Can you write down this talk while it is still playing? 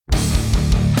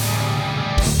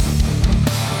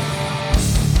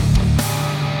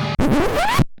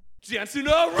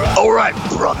All right,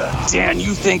 brother. Dan,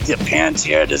 you think that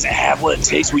Pantera doesn't have what it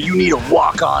takes? Well, you need a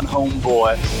walk-on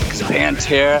homeboy, because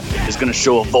Pantera is going to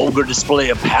show a vulgar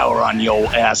display of power on your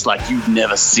ass like you've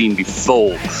never seen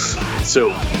before.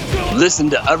 So, listen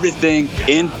to everything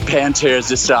in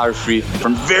Pantera's discography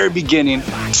from very beginning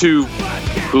to,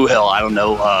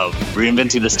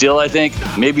 Reinventing the Steel, I think.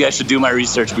 Maybe I should do my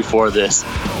research before this.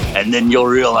 And then you'll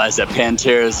realize that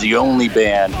Pantera is the only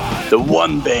band, the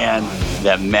one band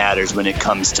that matters when it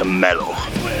comes to metal.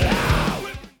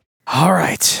 All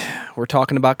right. We're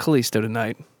talking about Callisto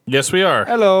tonight. Yes, we are.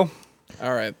 Hello.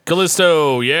 All right.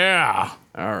 Callisto, yeah.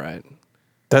 All right.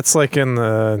 That's like in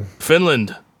the...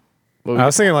 Finland. I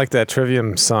was thinking like that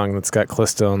Trivium song that's got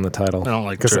Callisto in the title. I don't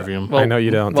like Trivium. I know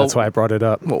you don't. That's why I brought it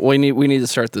up. Well, we need to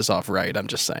start this off right. I'm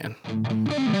just saying.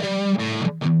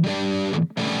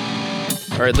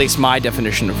 Or at least my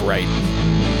definition of right.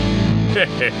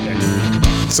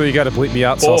 So you got to bleep me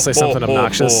out, so I'll say something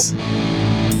obnoxious.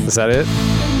 Is that it?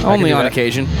 Only on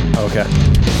occasion. Oh, okay.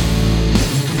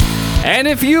 And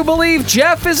if you believe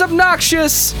Jeff is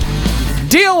obnoxious,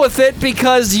 deal with it,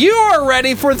 because you are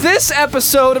ready for this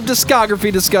episode of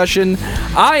Discography Discussion.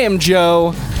 I am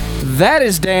Joe. That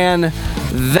is Dan.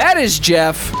 That is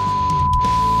Jeff.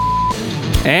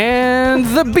 And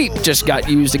the beep just got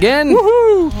used again.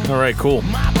 Woohoo! All right, cool.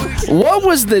 What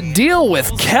was the deal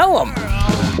with Kellum?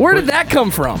 Where did that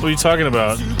come from? What are you talking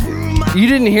about? You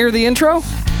didn't hear the intro?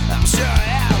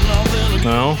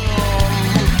 No.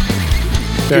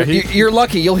 You're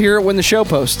lucky. You'll hear it when the show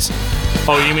posts.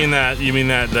 Oh, you mean that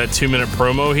 2-minute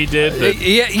promo he did that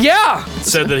Yeah.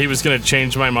 said that he was going to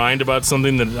change my mind about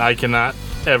something that I cannot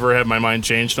ever have my mind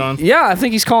changed on? Yeah, I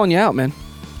think he's calling you out, man.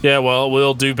 Yeah, well,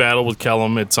 we'll do battle with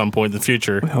Kellum at some point in the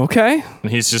future. Okay.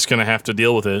 And he's just going to have to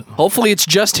deal with it. Hopefully it's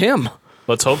just him.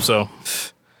 Let's hope so.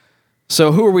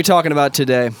 So who are we talking about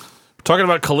today? We're talking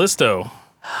about Callisto.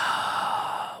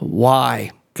 Why?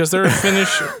 Because they're a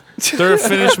Finnish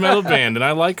metal band, and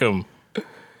I like them.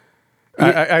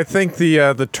 I think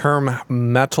the term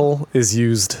metal is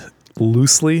used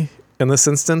loosely in this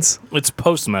instance. It's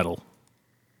post-metal.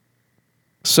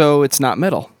 So it's not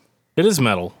metal. It is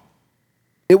metal.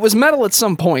 It was metal at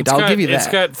some point. I'll give you that. It's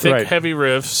got thick, Right. heavy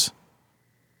riffs,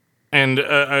 and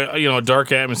a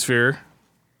dark atmosphere,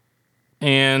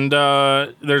 and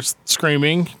there's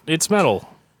screaming. It's metal.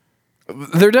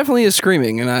 There definitely is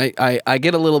screaming, and I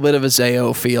get a little bit of a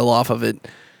Zayo feel off of it.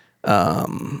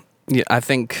 Yeah, I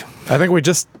think we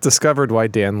just discovered why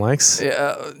Dan likes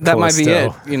that might be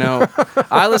it. Callisto.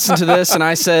 I listened to this and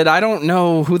I said, I don't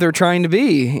know who they're trying to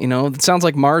be. It sounds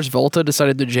like Mars Volta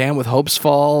decided to jam with Hope's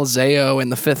Fall, Zayo,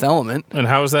 and The Fifth Element. And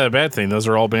how is that a bad thing? Those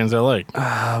are all bands I like.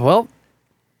 Well,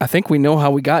 I think we know how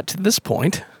we got to this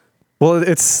point. Well,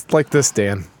 it's like this,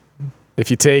 Dan. If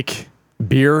you take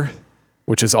beer,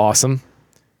 which is awesome,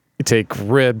 you take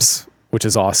ribs, which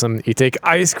is awesome, you take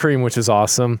ice cream, which is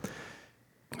awesome,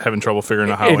 Having trouble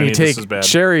figuring out how and any you of this take is bad.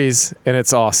 cherries, and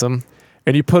it's awesome,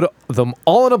 and you put them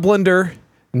all in a blender,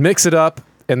 mix it up,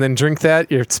 and then drink that,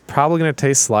 it's probably going to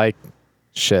taste like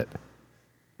shit.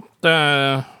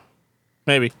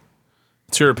 Maybe.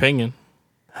 It's your opinion.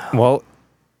 Well,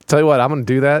 tell you what, I'm going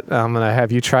to do that. I'm going to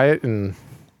have you try it and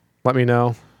let me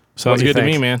know. Sounds what you good to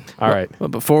think. me, man. All right.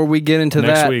 But before we get into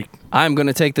Next that, week. I'm going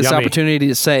to take this Yummy. opportunity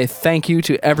to say thank you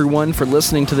to everyone for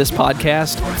listening to this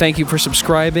podcast. Thank you for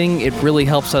subscribing. It really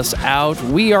helps us out.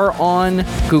 We are on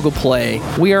Google Play.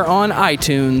 We are on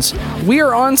iTunes. We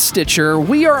are on Stitcher.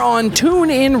 We are on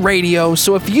TuneIn Radio.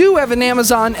 So if you have an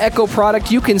Amazon Echo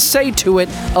product, you can say to it,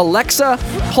 Alexa,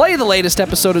 play the latest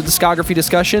episode of Discography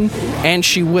Discussion, and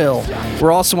she will.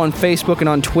 We're also on Facebook and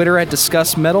on Twitter at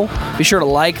Discuss Metal. Be sure to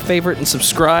like, favorite, and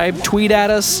subscribe. Tweet at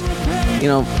us.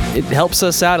 It helps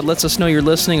us out. It lets us know you're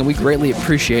listening, and we greatly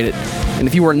appreciate it. And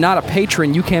if you are not a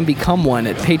patron, you can become one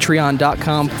at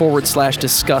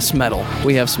patreon.com/Discuss Metal.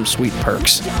 We have some sweet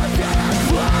perks.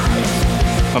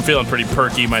 I'm feeling pretty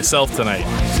perky myself tonight.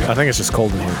 I think it's just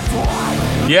cold in here.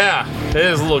 Yeah, it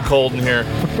is a little cold in here.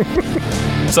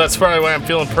 So that's probably why I'm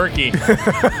feeling perky.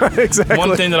 Exactly.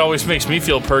 One thing that always makes me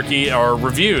feel perky are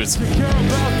reviews.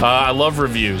 I love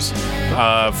reviews.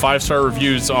 5-star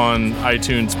reviews on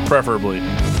iTunes, preferably.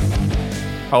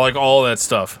 I like all that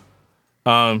stuff.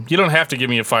 You don't have to give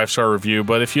me a 5-star review,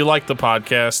 but if you like the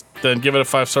podcast, then give it a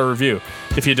 5-star review.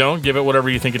 If you don't, give it whatever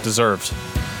you think it deserves.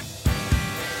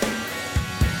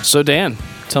 So, Dan,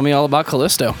 tell me all about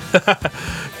Callisto.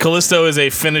 Callisto is a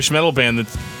Finnish metal band that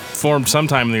formed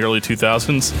sometime in the early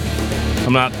 2000s.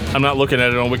 I'm not looking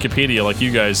at it on Wikipedia like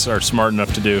you guys are smart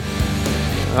enough to do.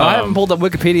 I haven't pulled up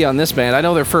Wikipedia on this band. I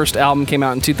know their first album came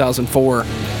out in 2004.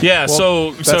 Yeah,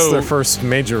 so That's their first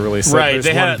major release. right.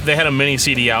 There's They had a mini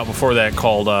CD out before that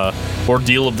called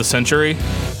Ordeal of the Century,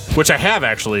 which I have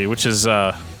actually, which is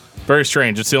very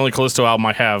strange. It's the only Callisto album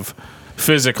I have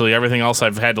physically. Everything else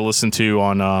I've had to listen to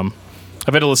on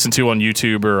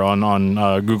YouTube or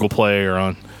on Google Play or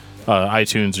on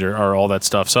iTunes or all that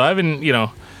stuff. So I haven't,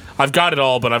 I've got it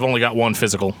all, but I've only got one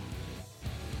physical.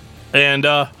 And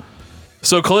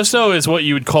so Callisto is what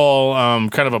you would call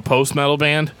kind of a post-metal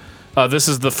band. This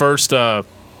is the first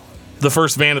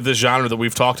band of this genre that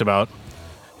we've talked about.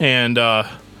 And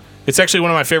it's actually one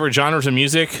of my favorite genres of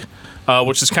music,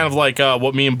 which is kind of like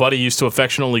what me and Buddy used to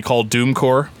affectionately call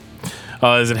doomcore,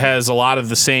 as it has a lot of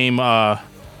the same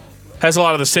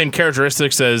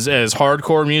characteristics as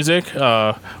hardcore music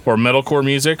or metalcore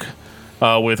music,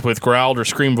 with growled or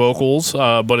scream vocals,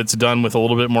 but it's done with a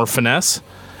little bit more finesse,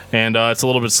 and it's a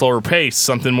little bit slower pace,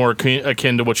 something more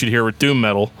akin to what you'd hear with doom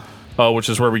metal, which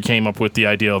is where we came up with the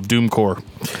idea of doomcore,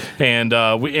 and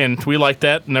we like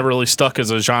that. Never really stuck as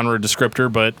a genre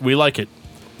descriptor, but we like it.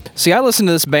 See, I listen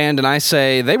to this band and I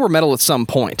say they were metal at some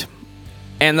point,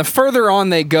 and the further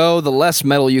on they go, the less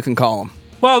metal you can call them.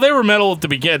 Well, they were metal at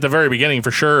the very beginning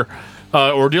for sure.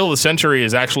 Ordeal of the Century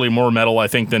is actually more metal, I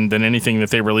think, than anything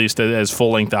that they released as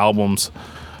full-length albums,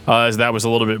 as that was a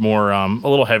little bit more, a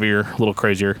little heavier, a little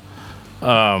crazier.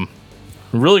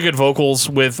 Really good vocals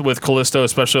with Callisto,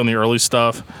 especially on the early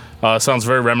stuff. Sounds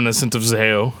very reminiscent of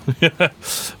Zao,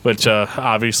 which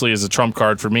obviously is a trump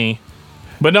card for me.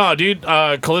 But no, dude,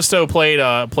 Callisto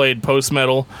played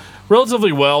post-metal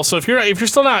relatively well. So if you're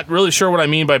still not really sure what I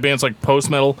mean by bands like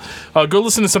post-metal, go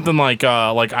listen to something like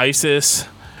ISIS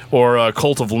or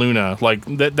Cult of Luna. Like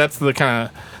that's the kind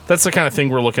of thing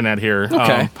we're looking at here.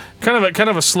 Okay. Kind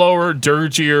of a slower,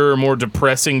 dirgier, more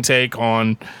depressing take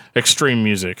on extreme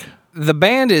music. The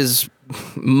band is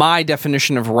my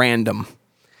definition of random,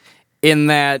 in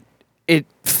that it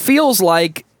feels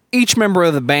like each member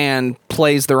of the band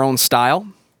plays their own style,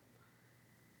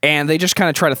 and they just kind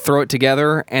of try to throw it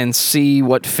together and see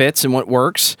what fits and what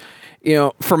works.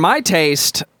 For my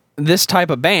taste, this type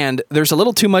of band, there's a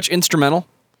little too much instrumental.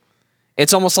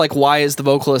 It's almost like, why is the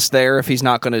vocalist there if he's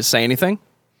not going to say anything?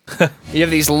 You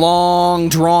have these long,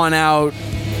 drawn-out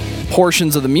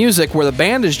portions of the music where the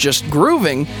band is just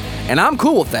grooving, and I'm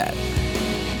cool with that.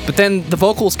 But then the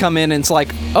vocals come in, and it's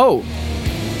like, oh,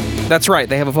 that's right,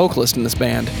 they have a vocalist in this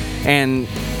band. And,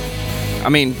 I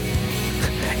mean,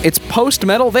 it's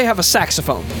post-metal, they have a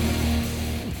saxophone.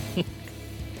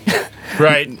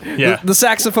 Right, yeah. The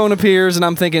saxophone appears, and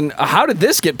I'm thinking, how did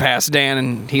this get past Dan?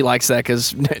 And he likes that,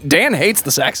 because Dan hates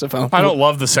the saxophone. I don't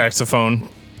love the saxophone.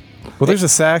 Well, there's a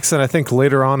sax, and I think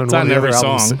later on in one of the other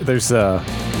albums, there's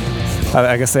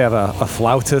I guess they have a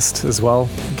flautist as well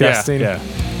guesting. Yeah.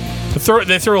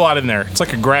 They throw a lot in there. It's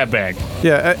like a grab bag.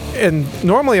 Yeah, and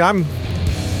normally I'm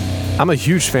a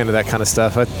huge fan of that kind of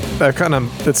stuff.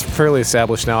 It's fairly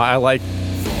established now. I like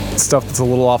stuff that's a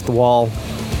little off the wall.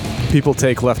 People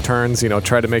take left turns,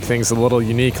 try to make things a little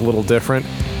unique, a little different.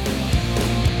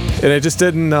 And it just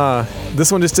didn't.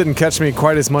 This one just didn't catch me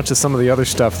quite as much as some of the other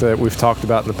stuff that we've talked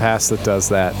about in the past that does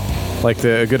that. Like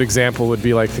a good example would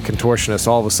be like the Contortionists.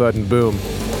 All of a sudden, boom,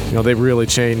 they really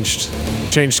changed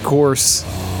course.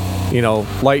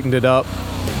 Lightened it up,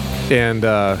 and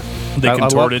they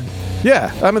contorted.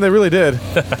 Yeah, I mean they really did.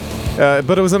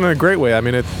 But it was in a great way. I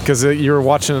mean, because you were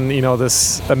watching,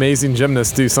 this amazing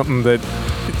gymnast do something that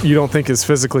you don't think is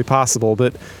physically possible.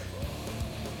 But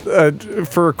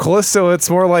for Callisto, it's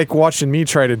more like watching me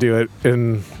try to do it,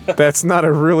 and that's not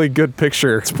a really good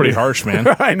picture. It's pretty harsh, man.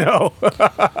 I know.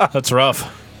 That's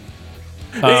rough.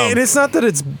 And it's not that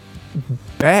it's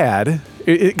bad,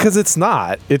 because it's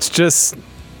not. It's just,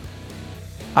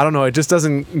 I don't know. It just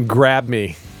doesn't grab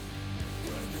me.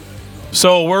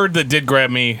 So a word that did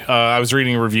grab me, I was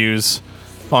reading reviews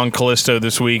on Callisto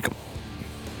this week,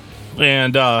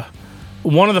 and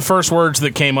one of the first words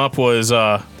that came up was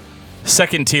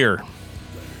second tier.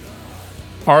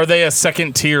 Are they a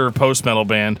second tier post-metal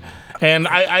band? And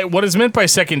I what is meant by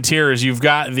second tier is you've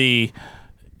got the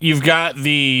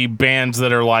bands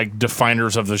that are like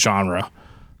definers of the genre.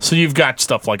 So you've got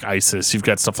stuff like ISIS, you've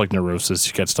got stuff like Neurosis,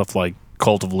 you've got stuff like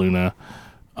Cult of Luna,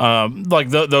 like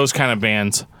those kind of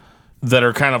bands that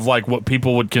are kind of like what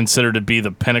people would consider to be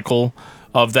the pinnacle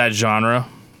of that genre.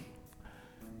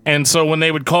 And so when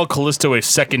they would call Callisto a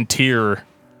second tier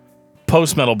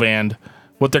post-metal band,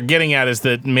 what they're getting at is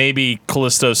that maybe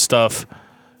Callisto's stuff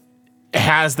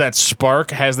has that spark,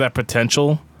 has that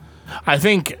potential. I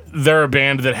think they're a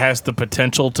band that has the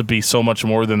potential to be so much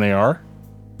more than they are.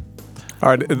 All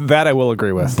right, that I will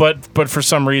agree with. But for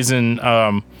some reason,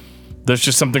 there's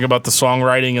just something about the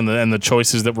songwriting and the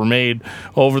choices that were made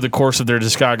over the course of their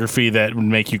discography that would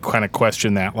make you kind of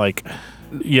question that. Like,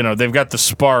 you know, they've got the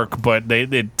spark, but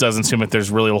it doesn't seem like there's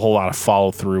really a whole lot of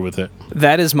follow through with it.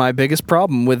 That is my biggest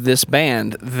problem with this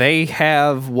band. They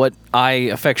have what I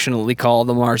affectionately call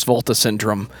the Mars Volta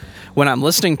syndrome. When I'm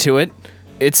listening to it,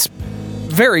 it's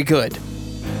very good.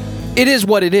 It is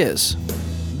what it is.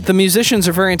 The musicians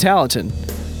are very talented.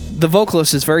 The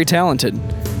vocalist is very talented.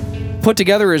 Put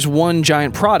together as one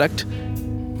giant product,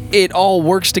 it all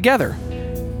works together.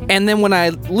 And then when I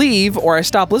leave or I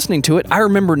stop listening to it, I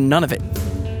remember none of it.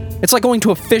 It's like going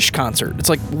to a Fish concert. It's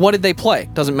like, what did they play?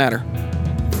 Doesn't matter.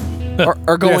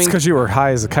 Or going. It's because you were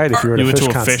high as a kite if you were at You a went Fish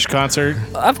to a concert. Fish concert?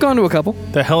 I've gone to a couple.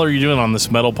 The hell are you doing on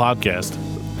this metal podcast?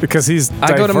 Because he's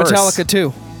diverse. I go to Metallica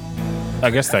too. I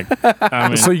guess that. I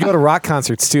mean, So you go to rock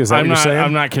concerts too, is that what you're saying?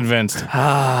 I'm not convinced.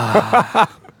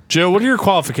 Joe, what are your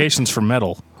qualifications for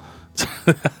metal?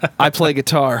 I play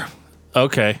guitar.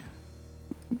 Okay.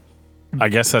 I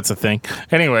guess that's a thing.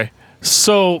 Anyway,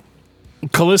 so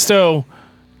Callisto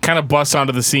kind of busts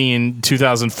onto the scene in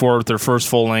 2004 with their first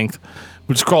full length,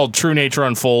 which is called True Nature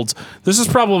Unfolds. This is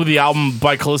probably the album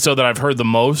by Callisto that I've heard the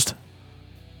most.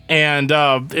 And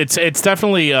it's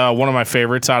definitely one of my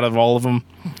favorites out of all of them.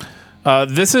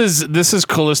 This is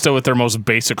Callisto at their most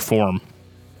basic form.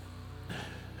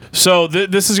 So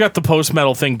this has got the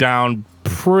post-metal thing down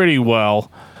pretty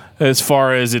well as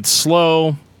far as it's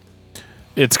slow.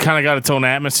 It's kind of got its own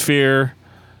atmosphere.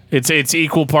 It's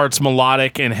equal parts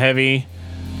melodic and heavy.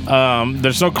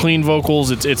 There's no clean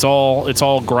vocals. It's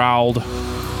all growled,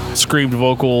 screamed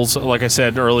vocals. Like I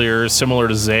said earlier, similar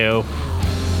to Zao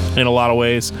in a lot of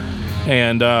ways,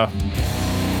 and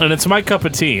it's my cup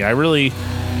of tea. I really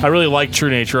like True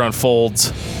Nature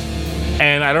Unfolds,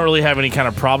 and I don't really have any kind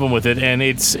of problem with it. And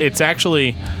it's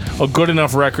actually a good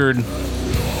enough record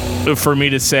for me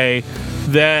to say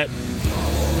that,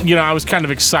 you know, I was kind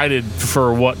of excited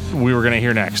for what we were going to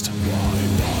hear next.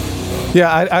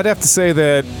 Yeah, I'd have to say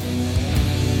that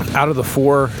out of the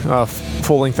four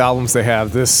full-length albums they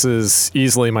have, this is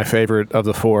easily my favorite of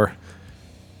the four.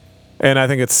 And I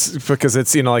think it's because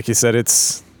it's, you know, like you said,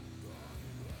 it's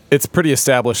pretty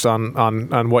established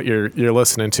on what you're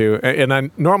listening to.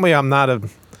 And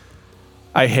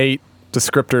I hate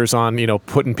descriptors on, you know,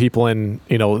 putting people in,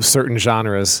 you know, certain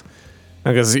genres,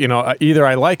 because, you know, either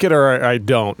I like it or I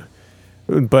don't.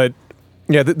 But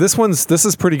yeah, this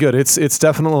is pretty good. It's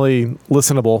definitely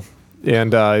listenable,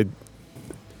 and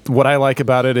what I like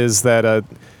about it is that I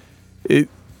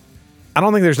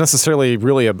don't think there's necessarily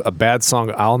really a bad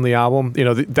song on the album. You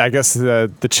know, I guess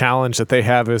the challenge that they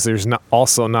have is there's not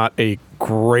a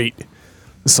great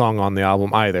song on the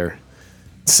album either.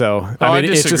 So I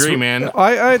disagree, man.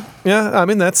 I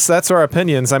mean that's our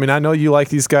opinions. I mean, I know you like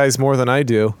these guys more than I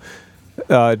do,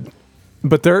 but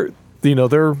they're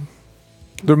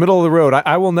middle of the road.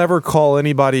 I will never call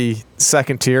anybody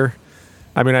second tier.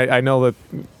 I mean, I know that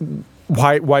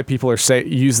why people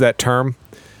use that term.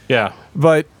 Yeah,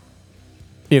 but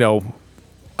you know,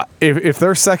 if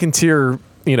they're second tier,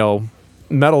 you know,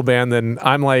 metal band, then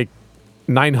I'm like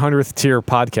 900th tier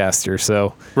podcaster.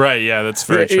 So right, yeah, that's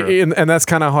very true. And that's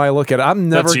kind of how I look at it. I'm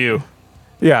never. That's you.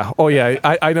 Yeah. Oh, yeah.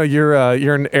 I know you're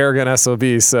an arrogant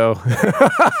SOB. So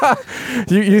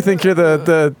you think you're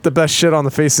the best shit on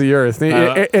the face of the earth,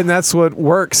 and that's what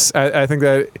works. I think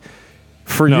that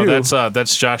for you. No,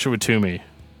 that's Joshua Toomey.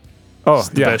 Oh, it's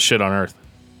the best shit on earth.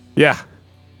 Yeah.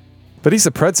 But he's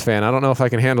a Preds fan. I don't know if I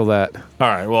can handle that. All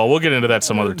right. Well, we'll get into that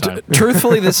some other time.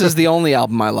 Truthfully, this is the only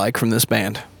album I like from this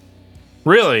band.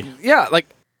 Really? Yeah, like,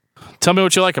 tell me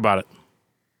what you like about it.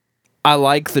 I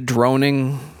like the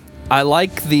droning. I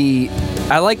like the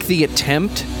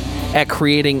attempt at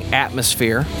creating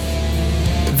atmosphere.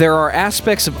 There are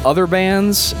aspects of other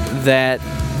bands that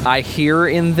I hear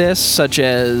in this, such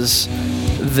as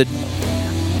the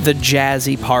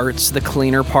jazzy parts, the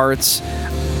cleaner parts,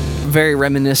 very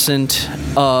reminiscent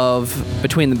of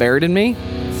Between the Buried and Me.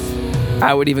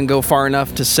 I would even go far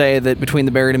enough to say that Between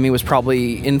the Buried and Me was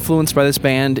probably influenced by this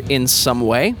band in some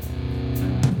way.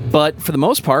 But for the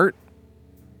most part,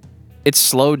 it's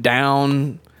slowed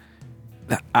down.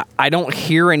 I don't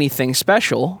hear anything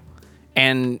special.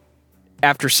 And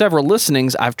after several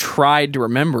listenings, I've tried to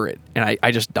remember it, and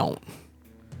I just don't.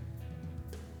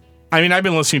 I mean, I've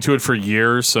been listening to it for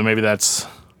years, so maybe that's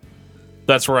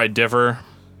where I differ.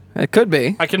 It could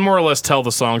be. I can more or less tell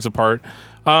the songs apart.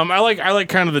 I like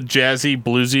kind of the jazzy,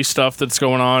 bluesy stuff that's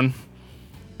going on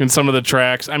in some of the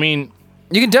tracks. I mean,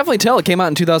 you can definitely tell it came out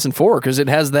in 2004 because it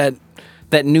has that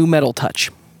new metal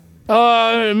touch.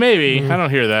 Maybe. I don't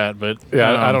hear that, but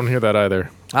Yeah, I don't hear that either.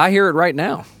 I hear it right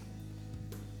now.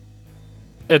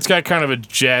 It's got kind of a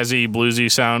jazzy,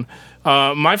 bluesy sound.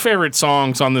 My favorite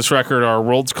songs on this record are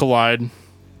Worlds Collide,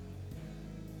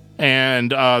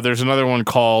 and there's another one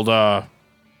called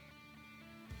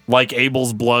Like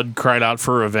Abel's Blood Cried Out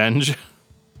for Revenge.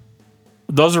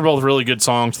 Those are both really good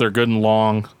songs. They're good and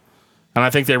long, and I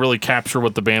think they really capture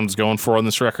what the band was going for on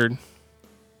this record.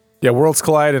 Yeah, Worlds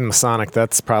Collide and Masonic,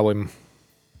 that's probably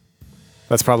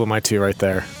my two right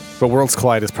there. But Worlds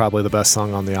Collide is probably the best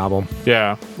song on the album.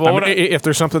 Yeah. Well, I mean, if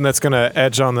there's something that's going to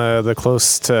edge on the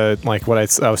close to like what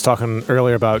I was talking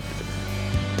earlier about,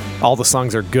 all the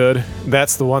songs are good.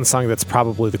 That's the one song that's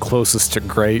probably the closest to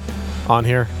great on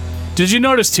here. did you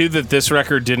notice too that this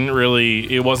record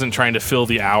it wasn't trying to fill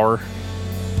the hour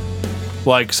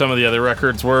like some of the other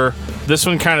records were? This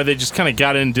one they just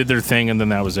got in, did their thing, and then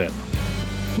that was it.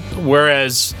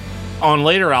 Whereas on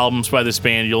later albums by this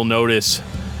band, you'll notice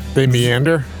They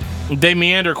meander. they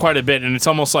meander quite a bit, and it's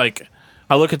almost like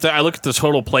I look at the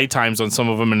total play times on some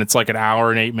of them, and it's like an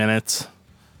hour and 8 minutes,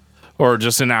 or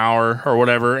just an hour or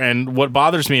whatever. And what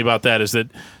bothers me about that is that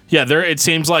it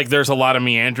seems like there's a lot of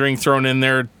meandering thrown in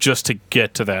there just to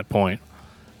get to that point.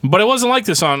 But it wasn't like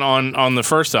this on the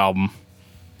first album,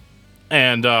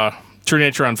 and True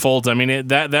Nature Unfolds. I mean,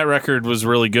 that record was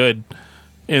really good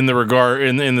in the regard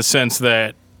in the sense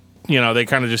that they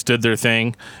kind of just did their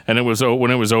thing, and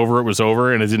when it was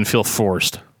over, and it didn't feel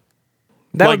forced.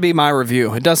 That would be my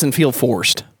review. It doesn't feel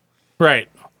forced. Right.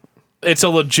 It's a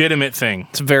legitimate thing.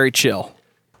 It's very chill.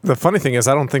 The funny thing is,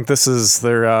 I don't think this is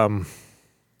their.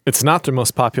 It's not their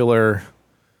most popular.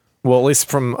 Well, at least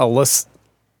from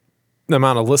the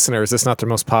amount of listeners, it's not their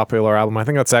most popular album. I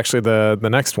think that's actually the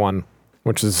next one,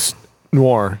 which is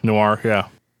Noir. Noir, yeah.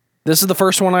 This is the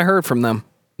first one I heard from them.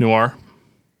 Noir.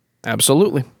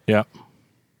 Absolutely. Yeah.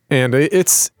 And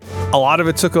it's a lot of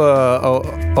it took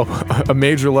a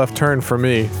major left turn for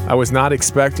me. I was not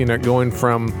expecting it going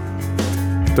from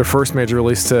their first major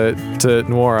release to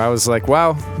Noir. I was like,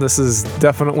 wow, this is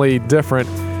definitely different.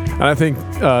 And I think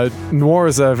Noir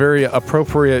is a very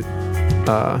appropriate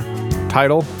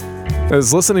title. I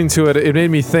was listening to it, it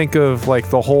made me think of like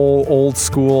the whole old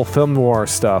school film noir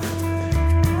stuff.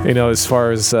 As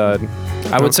far as I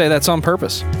would say that's on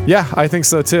purpose. yeah, I think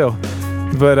so too.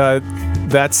 But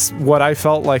that's what I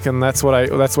felt like, and that's what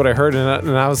I heard,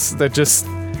 and I was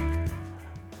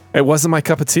it wasn't my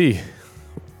cup of tea.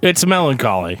 It's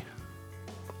melancholy.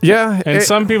 Yeah, And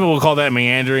some people will call that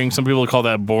meandering. Some people will call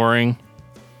that boring.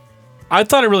 I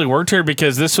thought it really worked here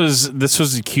because this was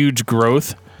a huge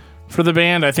growth for the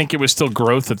band. I think it was still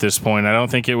growth at this point. I don't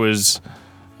think it was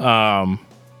like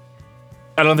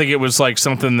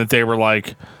something that they were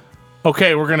like,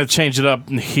 okay, we're gonna change it up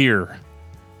here.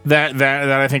 That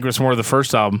I think was more of the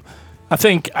first album. I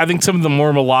think some of the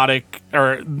more melodic,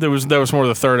 or there was more of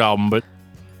the third album, but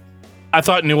I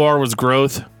thought Noir was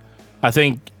growth. I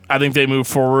think they moved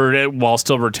forward while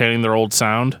still retaining their old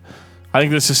sound. I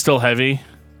think this is still heavy.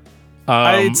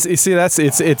 There's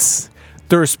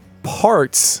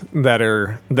parts that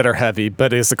are heavy,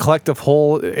 but as a collective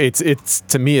whole, it's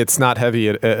to me it's not heavy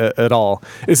at all.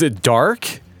 Is it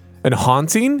dark and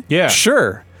haunting? Yeah,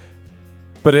 sure.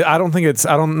 But I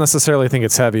don't necessarily think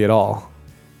it's heavy at all.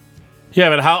 Yeah,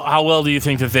 but how well do you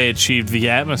think that they achieved the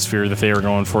atmosphere that they were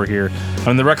going for here? I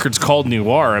mean, the record's called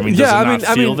Noir. I mean, does it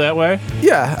not feel that way?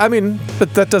 Yeah, I mean,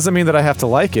 but that doesn't mean that I have to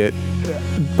like it.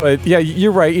 But yeah,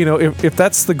 you're right. If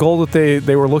that's the goal that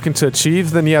they were looking to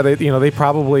achieve, then yeah, they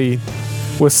probably,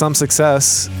 with some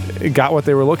success, got what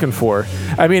they were looking for.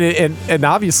 I mean, and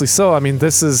obviously so. I mean,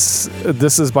 this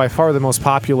is by far the most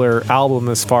popular album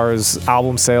as far as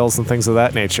album sales and things of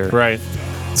that nature. Right.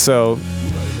 So,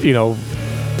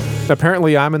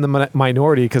 apparently I'm in the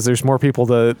minority because there's more people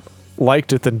that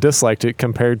liked it than disliked it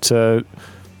compared to,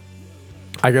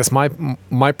 I guess, my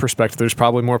perspective. There's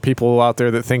probably more people out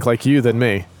there that think like you than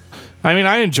me. I mean,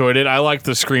 I enjoyed it. I liked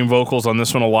the scream vocals on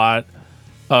this one a lot.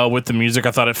 With the music,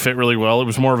 I thought it fit really well. It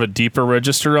was more of a deeper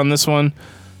register on this one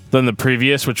than the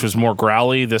previous, which was more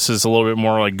growly. This is a little bit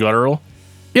more like guttural.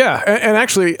 Yeah, and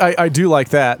actually, I do like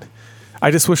that.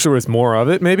 I just wish there was more of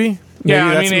it, maybe. Yeah,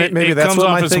 I mean, it that's comes what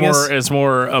off my thing is. as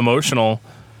more emotional.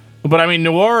 But I mean,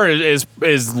 Noir is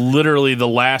literally the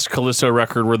last Callisto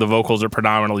record where the vocals are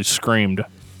predominantly screamed.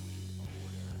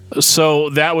 So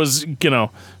that was,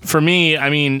 for me, I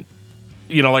mean,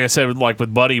 like I said, like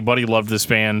with Buddy loved this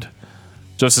band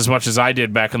just as much as I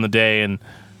did back in the day, and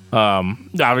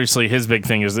obviously his big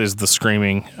thing is the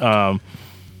screaming. I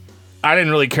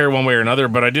didn't really care one way or another,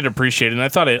 but I did appreciate it, and I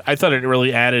thought it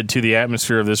really added to the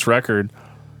atmosphere of this record.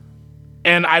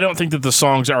 And I don't think that the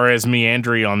songs are as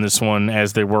meandering on this one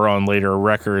as they were on later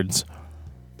records.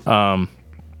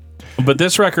 But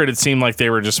this record, it seemed like they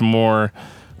were just more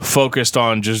focused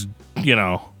on just,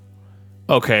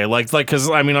 okay, because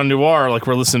I mean on Noir, like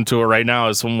we're listening to it right now,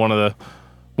 is one of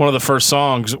the first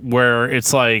songs where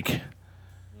it's like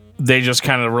they just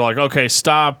kind of were like, okay,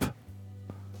 stop.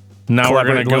 Now we're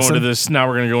gonna go into this. Now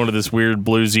we're gonna go into this weird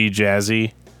bluesy,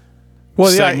 jazzy. Well,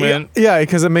 segment. yeah,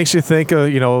 because it makes you think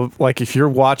of, like if you're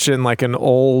watching like an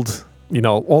old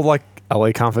like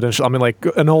LA Confidential. I mean, like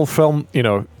an old film,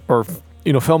 or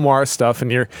film noir stuff,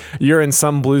 and you're in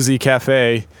some bluesy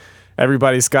cafe.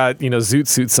 Everybody's got zoot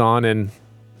suits on, and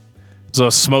there's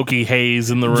a smoky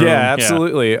haze in the room. Yeah,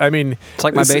 absolutely. Yeah. I mean, it's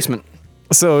like my basement.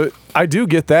 So I do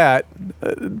get that,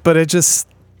 but it just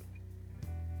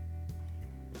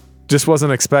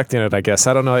wasn't expecting it. I guess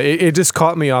I don't know. It just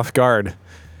caught me off guard.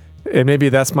 And maybe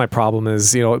that's my problem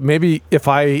is, maybe if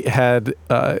I had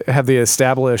the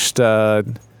established,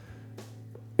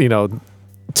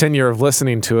 tenure of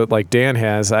listening to it like Dan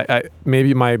has, I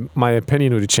maybe my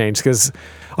opinion would have changed, because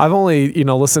I've only,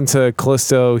 listened to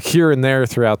Callisto here and there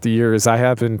throughout the years. I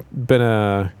haven't been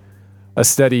a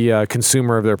steady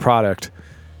consumer of their product.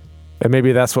 And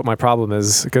maybe that's what my problem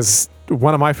is, because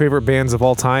one of my favorite bands of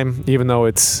all time, even though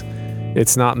it's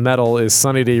not metal, is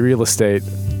Sunny Day Real Estate.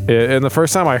 And the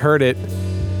first time I heard it,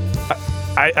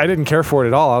 I didn't care for it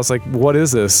at all. I was like, what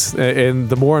is this? And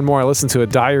the more and more I listen to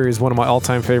it, Diary is one of my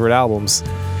all-time favorite albums.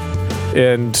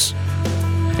 And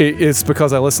it's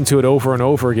because I listened to it over and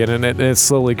over again, and it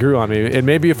slowly grew on me. And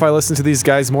maybe if I listen to these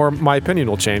guys more, my opinion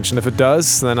will change. And if it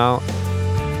does, then I'll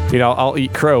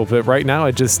eat crow. But right now,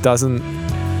 it just doesn't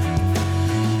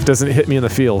hit me in the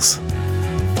feels.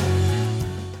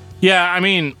 Yeah, I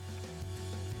mean,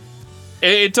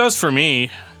 it does for me,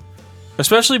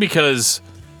 especially because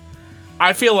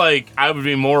I feel like I would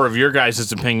be more of your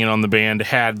guys' opinion on the band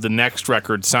had the next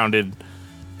record sounded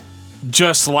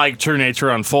just like True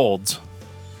Nature Unfolds.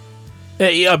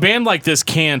 A band like this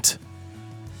can't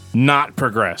not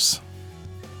progress.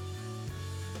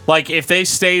 Like if they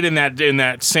stayed in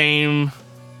that same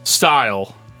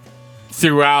style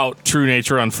throughout True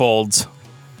Nature Unfolds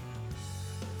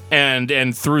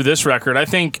and through this record, I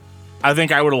think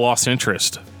I would have lost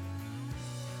interest.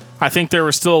 I think there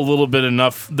was still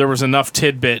there was enough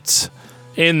tidbits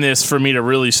in this for me to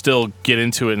really still get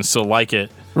into it and still like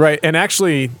it. Right, and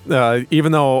actually,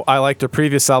 even though I liked the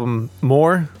previous album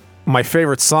more, my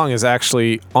favorite song is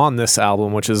actually on this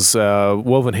album, which is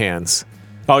Woven Hands.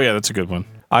 Oh yeah, that's a good one.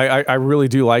 I really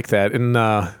do like that, and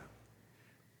I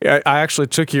actually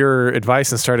took your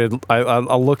advice and started.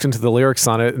 I looked into the lyrics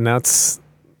on it, and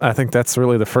I think that's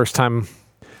really the first time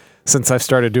since I've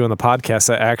started doing the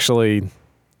podcast I actually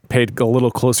paid a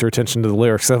little closer attention to the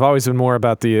lyrics. I've always been more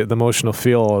about the emotional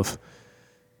feel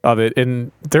of it,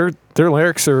 and their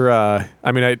lyrics are.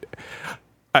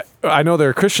 I know they're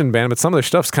a Christian band, but some of their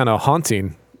stuff's kind of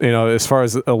haunting, as far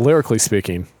as lyrically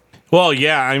speaking. Well,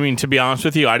 yeah, I mean, to be honest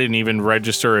with you, I didn't even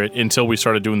register it until we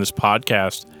started doing this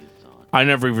podcast. I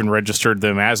never even registered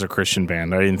them as a Christian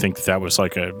band. I didn't think that was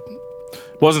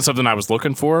wasn't something I was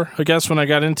looking for, I guess, when I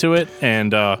got into it,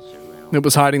 and it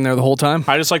was hiding there the whole time.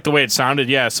 I just liked the way it sounded.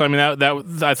 Yeah, so I mean,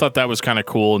 that I thought that was kind of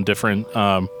cool and different.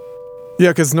 Yeah,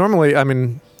 because normally, I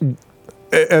mean,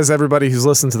 as everybody who's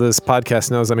listened to this podcast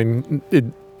knows, I mean,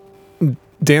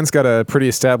 Dan's got a pretty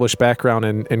established background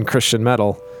in Christian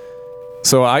metal.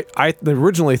 So I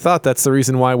originally thought that's the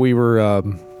reason why we were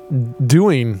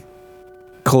doing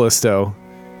Callisto.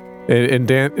 And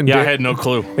Dan, I had no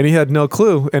clue. And he had no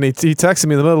clue. And he texted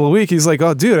me in the middle of the week. He's like,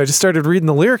 "Oh, dude, I just started reading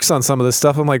the lyrics on some of this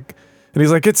stuff." I'm like, and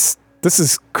he's like, this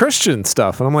is Christian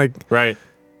stuff. And I'm like, right.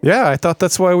 Yeah, I thought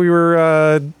that's why we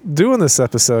were doing this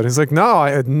episode. He's like, no, I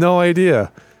had no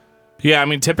idea. Yeah, I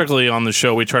mean, typically on the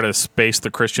show, we try to space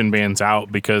the Christian bands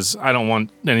out because I don't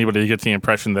want anybody to get the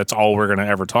impression that's all we're going to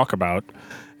ever talk about.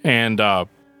 And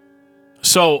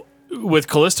so with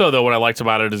Callisto, though, what I liked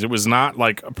about it is it was not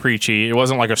like a preachy. It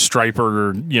wasn't like a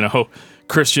Striper,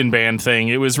 Christian band thing.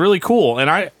 It was really cool. And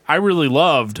I really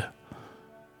loved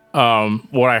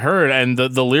what I heard. And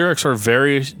the lyrics are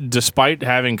despite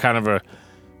having kind of a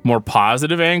more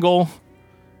positive angle,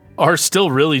 are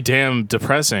still really damn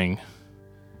depressing.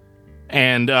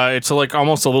 And it's like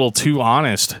almost a little too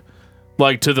honest,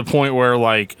 like to the point where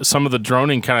like some of the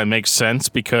droning kind of makes sense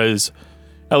because,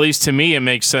 at least to me, it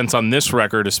makes sense on this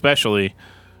record, especially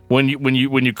when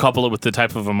you couple it with the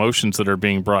type of emotions that are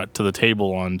being brought to the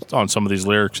table on some of these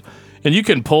lyrics. And you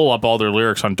can pull up all their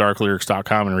lyrics on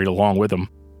darklyrics.com and read along with them.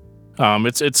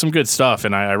 It's some good stuff,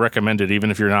 and I recommend it even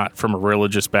if you're not from a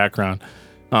religious background.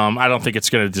 I don't think it's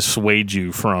going to dissuade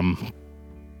you from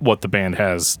what the band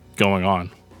has going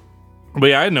on.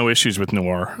 But yeah, I had no issues with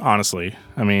Noir, honestly.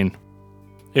 I mean,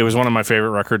 it was one of my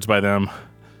favorite records by them.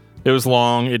 It was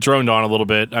long. It droned on a little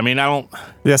bit. I mean, I don't...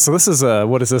 Yeah, so this is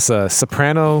what is this, a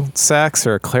soprano sax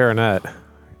or a clarinet?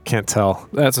 Can't tell.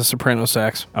 That's a soprano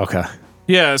sax. Okay.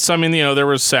 Yeah, so I mean, there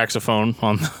was saxophone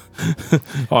on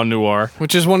on Noir.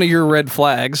 Which is one of your red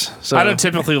flags. So I don't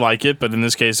typically like it, but in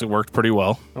this case, it worked pretty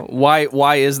well.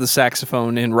 Why is the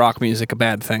saxophone in rock music a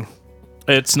bad thing?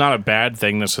 It's not a bad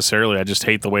thing necessarily. I just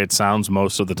hate the way it sounds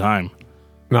most of the time.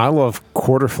 No, I love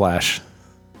Quarter Flash.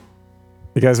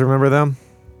 You guys remember them?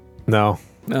 No.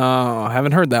 Oh, I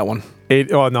haven't heard that one.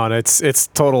 It's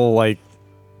total like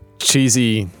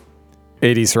cheesy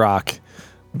 80s rock.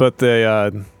 But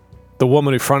the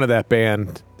woman who fronted that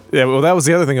band, that was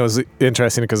the other thing that was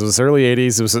interesting because it was early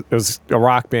 80s. It was a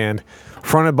rock band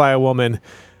fronted by a woman,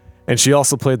 and she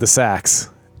also played the sax.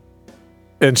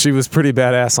 And she was pretty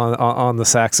badass on the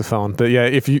saxophone. But yeah,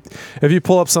 if you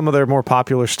pull up some of their more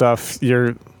popular stuff,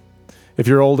 if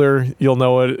you're older, you'll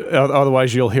know it.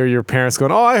 Otherwise, you'll hear your parents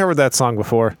going, "Oh, I heard that song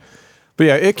before." But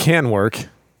yeah, it can work.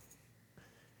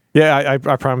 Yeah,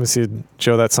 I promise you,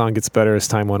 Joe, that song gets better as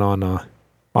time went on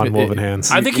Woven Hands.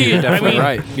 I think You're definitely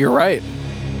right. You're right.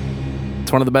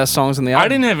 It's one of the best songs in the album. I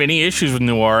didn't have any issues with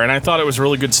Noir, and I thought it was a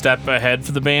really good step ahead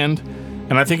for the band.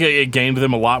 And I think it gained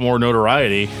them a lot more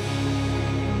notoriety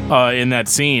in that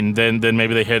scene than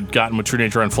maybe they had gotten with True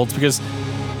Nature Unfolds, because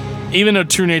even though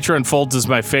True Nature Unfolds is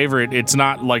my favorite, it's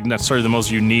not like necessarily the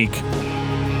most unique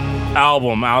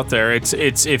album out there. It's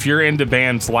if you're into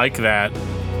bands like that,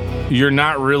 you're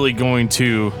not really going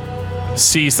to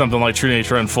see something like True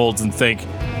Nature Unfolds and think,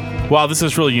 wow, this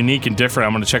is really unique and different.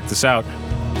 I'm going to check this out.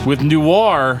 With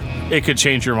Noir, it could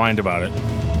change your mind about it.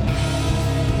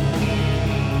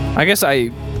 I guess I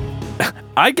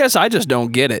just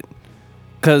don't get it.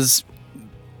 Because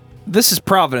this is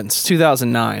Providence,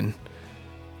 2009.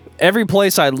 Every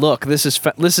place I look, this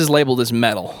is labeled as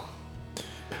metal.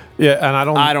 Yeah, and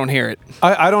I don't hear it.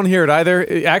 I don't hear it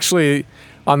either. Actually,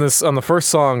 on the first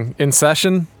song, In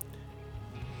Session,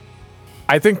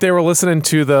 I think they were listening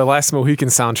to the Last Mohican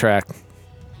soundtrack.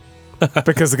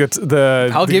 Because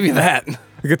I'll give you that.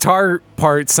 The guitar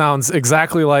part sounds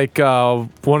exactly like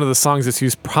one of the songs that's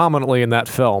used prominently in that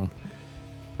film.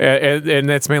 And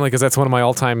that's mainly because that's one of my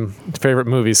all-time favorite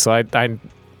movies. So I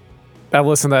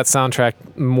listen to that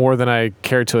soundtrack more than I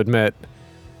care to admit.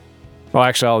 Well,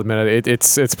 actually, I'll admit it.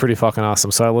 It's pretty fucking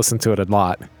awesome. So I listen to it a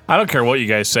lot. I don't care what you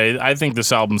guys say. I think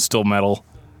this album's still metal,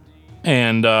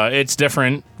 and it's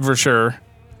different for sure.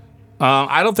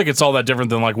 I don't think it's all that different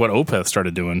than like what Opeth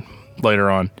started doing later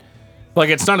on. Like,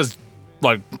 it's not as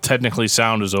like technically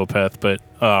sound as Opeth, but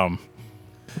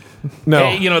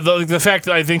no, the fact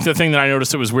that I think the thing that I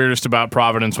noticed that was weirdest about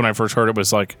Providence when I first heard it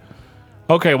was like,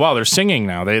 okay, wow, they're singing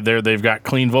now. They've got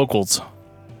clean vocals,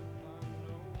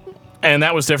 and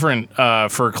that was different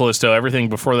for Callisto. Everything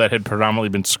before that had predominantly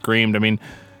been screamed. I mean,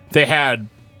 they had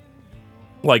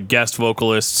like guest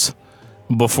vocalists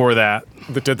before that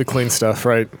did the clean stuff,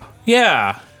 right?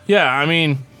 Yeah. I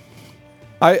mean,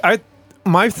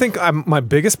 my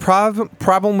biggest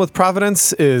problem with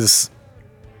Providence is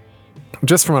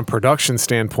just from a production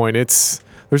standpoint.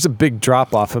 There's a big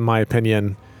drop off, in my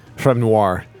opinion, from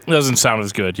Noir. It doesn't sound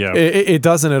as good. Yeah, it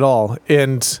doesn't at all.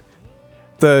 And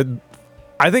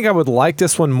I think I would like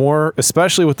this one more,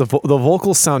 especially with the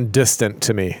vocals sound distant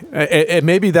to me.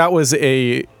 Maybe that was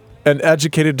an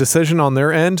educated decision on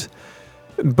their end,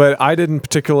 but I didn't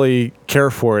particularly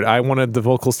care for it. I wanted the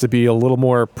vocals to be a little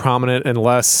more prominent and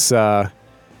less. It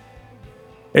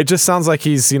just sounds like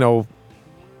he's, I don't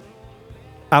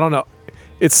know.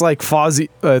 It's like foggy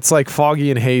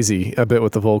and hazy a bit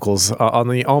with the vocals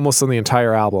almost on the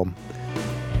entire album,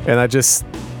 and I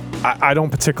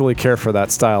don't particularly care for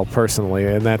that style personally,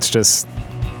 and that's just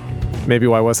maybe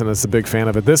why I wasn't as a big fan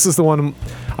of it. This is the one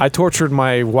I tortured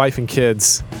my wife and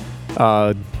kids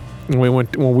when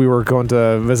we were going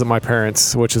to visit my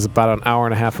parents, which is about an hour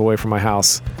and a half away from my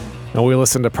house, and we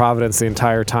listened to Providence the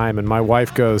entire time, and my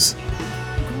wife goes,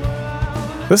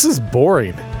 "This is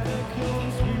boring."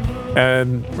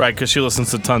 And right, because she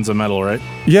listens to tons of metal, right?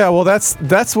 Yeah, well, that's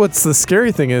what's the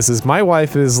scary thing is my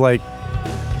wife is like,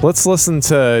 let's listen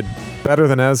to Better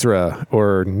Than Ezra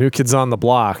or New Kids on the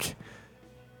Block.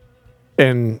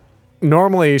 And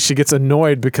normally she gets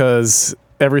annoyed because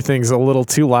everything's a little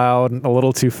too loud, a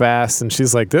little too fast, and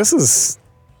she's like, this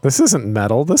isn't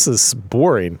metal, this is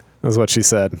boring, is what she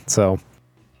said. So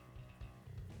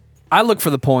I look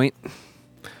for the point,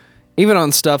 even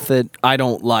on stuff that I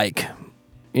don't like.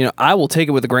 I will take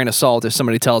it with a grain of salt if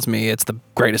somebody tells me it's the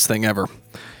greatest thing ever.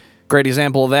 Great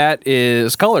example of that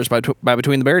is Colors by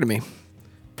Between the Buried and Me.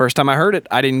 First time I heard it,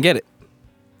 I didn't get it.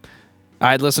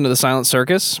 I'd listened to the Silent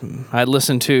Circus. I'd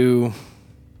listened to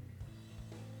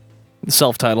the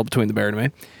self-titled Between the Bear and Me,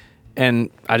 and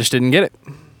I just didn't get it.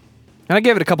 And I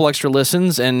gave it a couple extra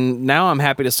listens, and now I'm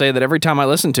happy to say that every time I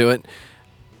listen to it,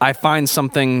 I find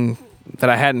something that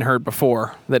I hadn't heard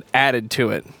before that added to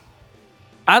it.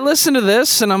 I listen to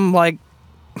this, and I'm like,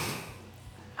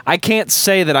 I can't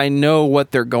say that I know what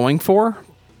they're going for,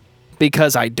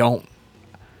 because I don't.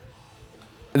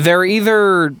 They're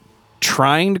either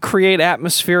trying to create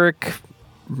atmospheric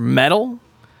metal,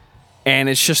 and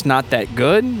it's just not that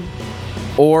good,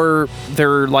 or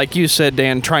they're, like you said,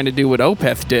 Dan, trying to do what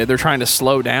Opeth did. They're trying to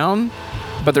slow down,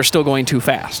 but they're still going too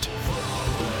fast.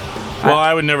 Well,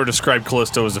 I would never describe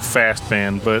Callisto as a fast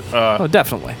band, but Oh,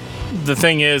 definitely. the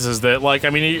thing is that, like, I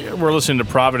mean, we're listening to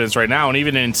Providence right now, and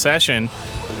even in session,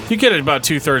 you get it about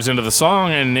 2/3 into the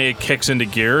song, and it kicks into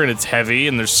gear, and it's heavy,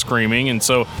 and there's screaming, and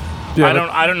so Yeah,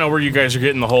 I don't know where you guys are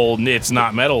getting the whole "it's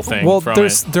not metal" thing Well, from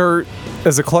there's it. there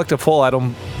as a collective whole, I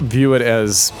don't view it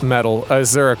as metal.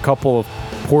 Is there a couple of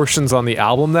portions on the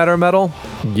album that are metal?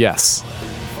 Yes,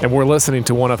 and we're listening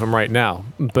to one of them right now.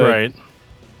 But Right.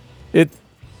 it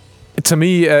to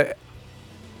me,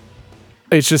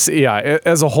 it's just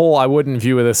as a whole, I wouldn't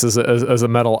view this as a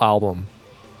metal album,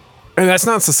 and that's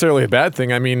not necessarily a bad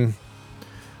thing. I mean,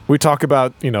 we talk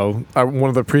about one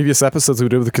of the previous episodes we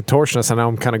did with the Contortionist, and now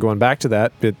I'm kind of going back to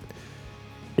that, but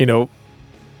You know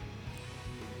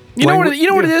what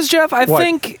it is, Jeff? I What?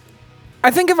 think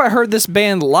if I heard this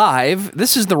band live,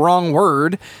 this is the wrong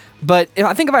word, but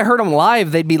I think if I heard them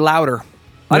live, they'd be louder.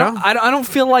 I don't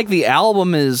feel like the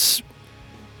album is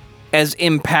as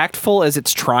impactful as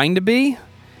it's trying to be,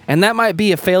 and that might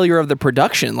be a failure of the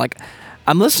production. Like,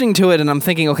 I'm listening to it and I'm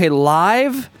thinking, okay,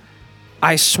 live,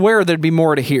 I swear there'd be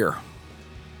more to hear.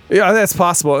 Yeah, that's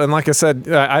possible. And like I said,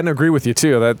 I agree with you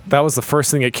too. That was the first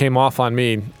thing that came off on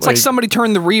me. It's like somebody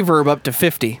turned the reverb up to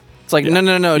 50. It's like, no,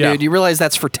 Yeah. dude, you realize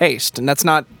that's for taste, and that's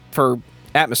not for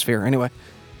atmosphere anyway.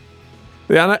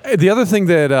 Yeah, and the other thing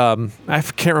that I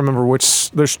can't remember which.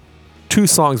 There's two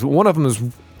songs, but one of them is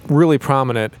really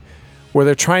prominent, where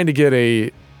they're trying to get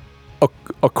a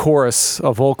chorus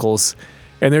of vocals,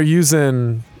 and they're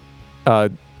using a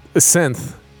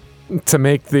synth to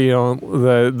make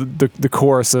the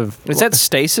chorus of. Is that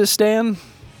Stasis, Dan?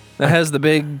 That has the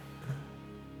big.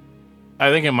 I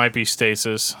think it might be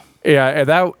Stasis. Yeah,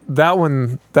 and that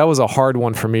one was a hard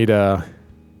one for me to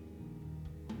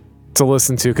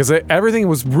listen to, because everything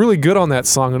was really good on that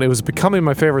song, and it was becoming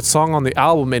my favorite song on the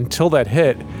album until that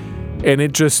hit, and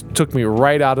it just took me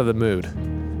right out of the mood.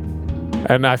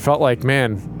 And I felt like,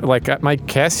 man, like my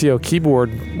Casio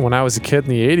keyboard when I was a kid in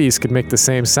the 80s could make the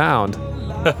same sound.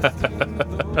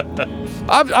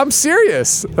 I'm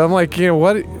serious. I'm like,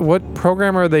 what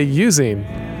program are they using?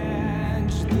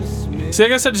 See, I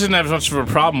guess I just didn't have as much of a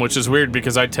problem, which is weird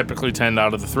because I typically tend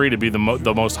out of the three to be the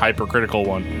most hypercritical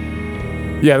one.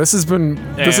 Yeah, this has been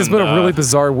a really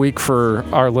bizarre week for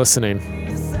our listening.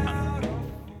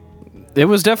 It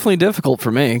was definitely difficult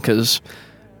for me because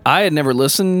I had never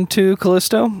listened to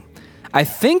Callisto. I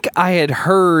think I had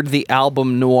heard the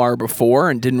album Noir before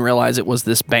and didn't realize it was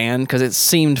this band because it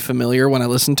seemed familiar when I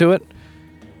listened to it.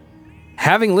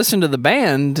 Having listened to the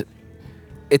band,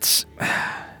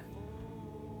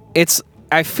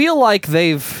 I feel like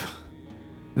they've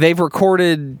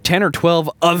recorded 10 or 12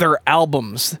 other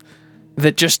albums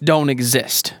that just don't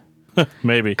exist.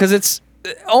 Maybe. Because it's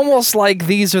almost like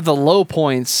these are the low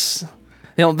points.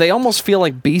 They almost feel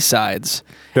like B-sides.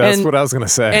 Yeah, that's what I was going to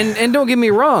say. And don't get me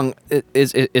wrong.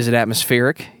 Is it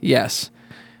atmospheric? Yes.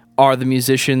 Are the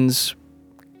musicians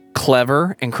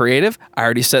clever and creative? I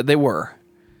already said they were.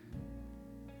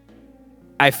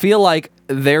 I feel like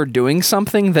they're doing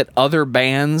something that other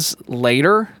bands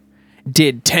later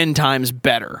did 10 times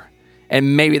better.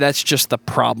 And maybe that's just the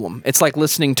problem. It's like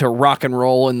listening to rock and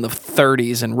roll in the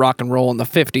 30s and rock and roll in the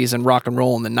 50s and rock and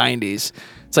roll in the 90s.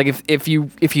 It's like if you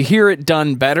hear it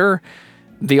done better,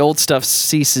 the old stuff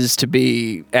ceases to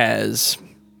be as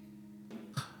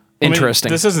interesting.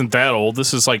 This isn't that old.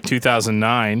 This is like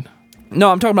 2009.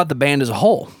 No, I'm talking about the band as a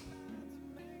whole.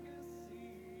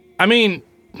 I mean,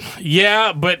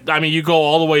 yeah, but I mean, you go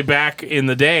all the way back in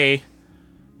the day,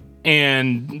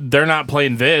 and they're not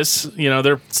playing this.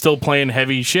 They're still playing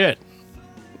heavy shit.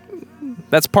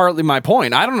 That's partly my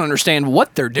point. I don't understand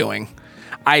what they're doing.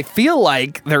 I feel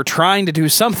like they're trying to do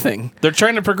something. They're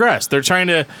trying to progress. They're trying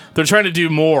to do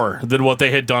more than what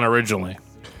they had done originally.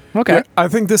 Okay. Yeah, I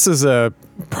think this is a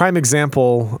prime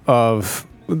example of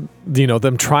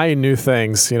them trying new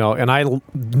things. And I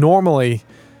normally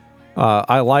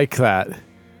I like that,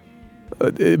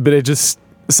 but it just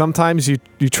sometimes you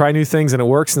try new things and it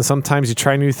works, and sometimes you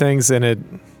try new things and it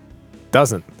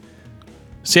doesn't.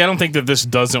 See, I don't think that this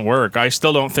doesn't work. I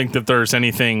still don't think that there's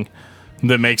anything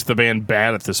that makes the band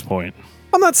bad at this point.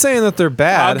 I'm not saying that they're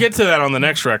bad. I'll get to that on the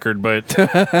next record, but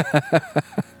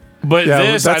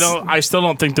Yeah, this I still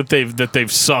don't think that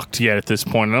they've sucked yet at this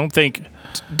point. I don't think.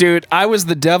 Dude, I was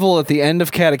the devil at the end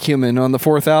of Catechumen on the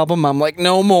 4th album. I'm like,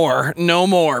 no more,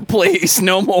 please,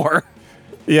 no more.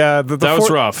 Yeah, That was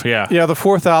rough. Yeah. Yeah, the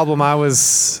 4th album,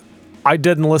 I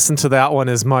didn't listen to that one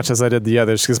as much as I did the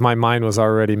others because my mind was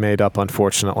already made up,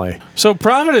 unfortunately. So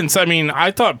Providence, I mean,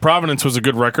 I thought Providence was a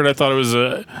good record. I thought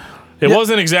it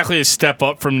wasn't exactly a step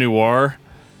up from Noir.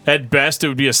 At best, it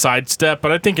would be a sidestep,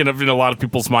 but I think in a lot of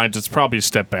people's minds, it's probably a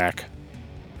step back.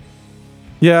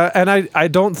 Yeah, and I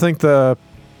don't think the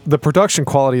production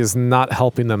quality is not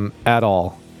helping them at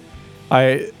all.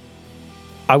 I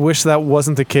wish that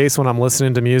wasn't the case when I'm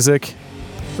listening to music,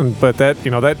 but that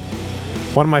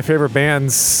one of my favorite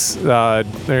bands, they're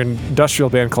an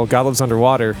industrial band called God Lives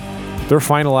Underwater. Their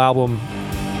final album,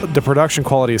 the production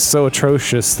quality is so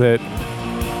atrocious that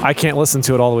I can't listen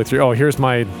to it all the way through. Oh, here's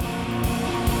my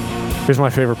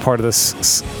favorite part of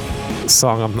this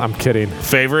song. I'm kidding.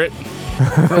 Favorite?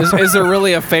 Is there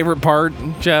really a favorite part,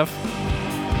 Jeff?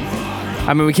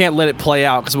 I mean, we can't let it play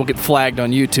out because we'll get flagged on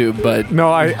YouTube. But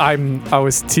No, I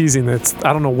was teasing that.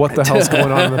 I don't know what the hell's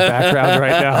going on in the background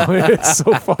right now. It's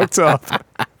so fucked up.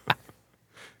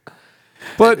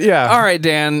 But yeah. all right,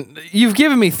 Dan, you've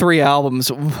given me 3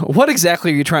 albums. What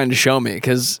exactly are you trying to show me?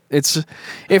 Because if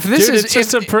this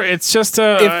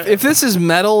is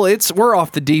metal, we're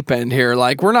off the deep end here.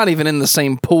 Like, we're not even in the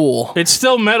same pool. It's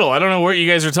still metal. I don't know what you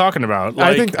guys are talking about.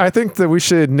 Like, I think that we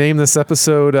should name this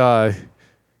episode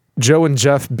Joe and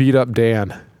Jeff Beat Up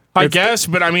Dan. I guess,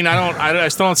 but I mean, I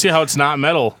still don't see how it's not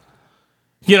metal.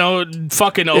 You know,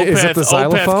 fucking Is it Opeth. the Opeth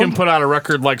xylophone? can put out a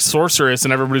record like Sorceress,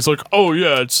 and everybody's like, "Oh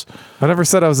yeah, it's I never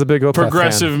said I was a big Opeth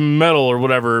progressive fan. metal or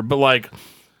whatever." But like,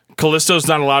 Callisto's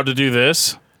not allowed to do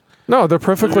this. No, they're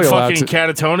perfectly allowed Fucking to.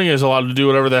 Catatonia is allowed to do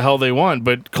whatever the hell they want,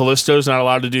 but Callisto's not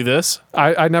allowed to do this.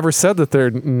 I never said that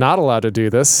they're not allowed to do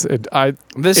this.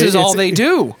 This is all they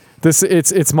do.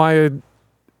 It's my,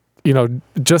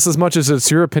 just as much as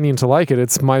it's your opinion to like it,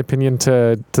 it's my opinion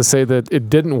to say that it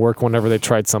didn't work whenever they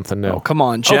tried something new. Oh, come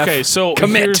on, Jeff. Okay, so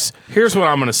commit. here's what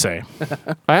I'm gonna say.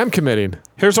 I am committing.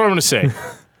 Here's what I'm gonna say.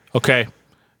 Okay,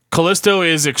 Callisto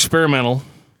is experimental.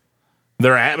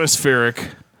 They're atmospheric.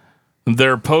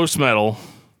 They're post-metal.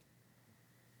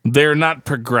 They're not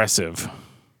progressive.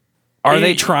 Are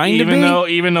they trying to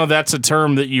be? Even though that's a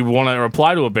term that you want to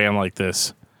apply to a band like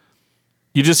this,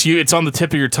 it's on the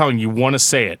tip of your tongue. You want to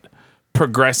say it.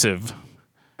 Progressive.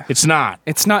 It's not.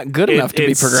 It's not good enough to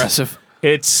be progressive.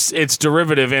 It's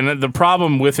derivative, and the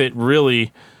problem with it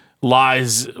really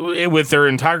lies with their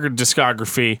entire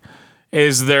discography.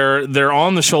 Is they're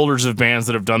on the shoulders of bands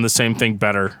that have done the same thing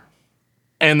better,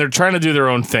 and they're trying to do their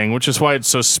own thing, which is why it's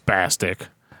so spastic.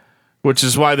 Which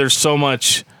is why there's so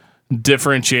much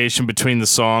differentiation between the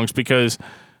songs, because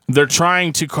they're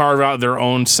trying to carve out their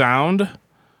own sound,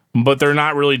 but they're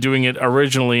not really doing it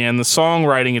originally, and the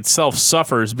songwriting itself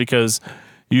suffers because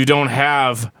you don't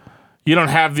have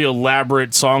the elaborate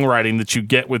songwriting that you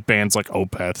get with bands like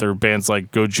Opeth or bands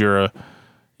like Gojira.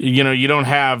 You don't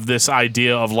have this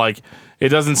idea of like, it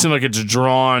doesn't seem like it's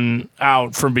drawn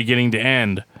out from beginning to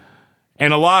end.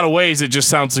 In a lot of ways, it just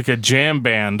sounds like a jam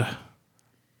band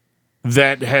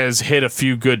that has hit a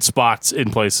few good spots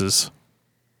in places.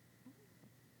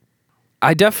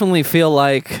 I definitely feel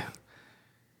like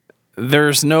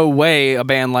there's no way a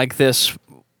band like this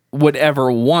would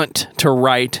ever want to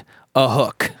write a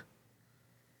hook.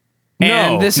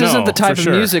 And this isn't the type of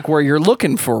music where you're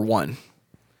looking for one.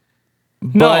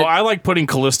 No, I like putting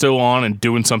Callisto on and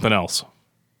doing something else.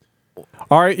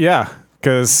 All right, yeah,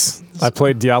 because I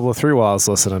played Diablo 3 while I was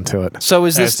listening to it. So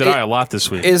is As this did I a lot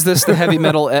this week. Is this the heavy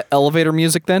metal elevator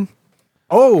music then?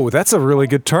 Oh, that's a really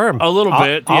good term. A little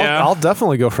bit, yeah. I'll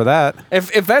definitely go for that.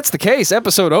 If that's the case,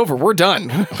 episode over. We're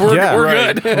done. We're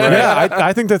good. Yeah,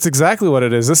 I think that's exactly what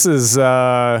it is. This is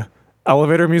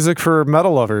elevator music for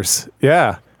metal lovers.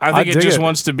 Yeah. I think it just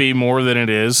wants to be more than it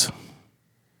is.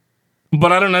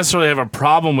 But I don't necessarily have a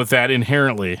problem with that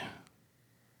inherently.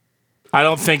 I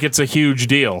don't think it's a huge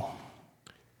deal.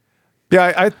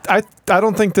 Yeah, I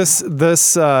don't think this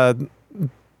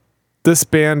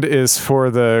band is for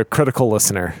the critical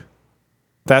listener.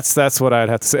 That's what I'd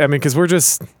have to say. I mean, because we're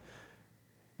just...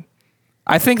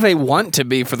 I think they want to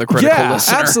be for the critical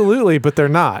listener. Absolutely, but they're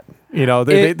not.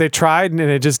 They tried and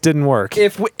it just didn't work.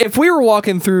 If we were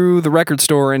walking through the record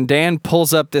store and Dan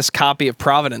pulls up this copy of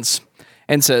Providence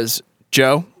and says,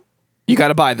 "Joe, you got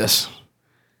to buy this,"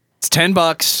 It's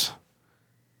 $10.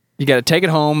 You got to take it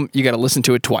home. You got to listen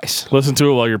to it twice. Listen to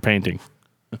it while you're painting.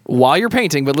 While you're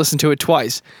painting, but listen to it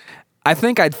twice. I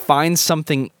think I'd find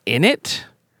something in it,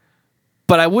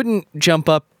 but I wouldn't jump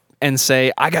up and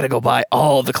say, I got to go buy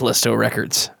all the Callisto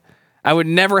records. I would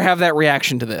never have that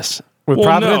reaction to this. With Well,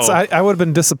 Providence, no. I would have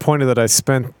been disappointed that I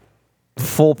spent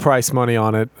full price money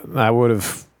on it. I would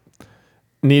have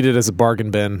needed as a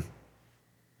bargain bin.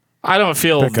 I don't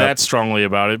feel Pick up. that strongly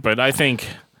about it, but I think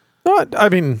What? I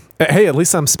mean, hey, at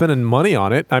least I'm spending money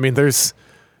on it. I mean, there's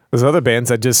other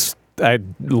bands I'd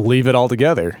leave it all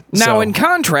totogether. Now, So, in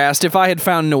contrast, if I had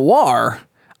found Noir,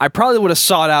 I probably would have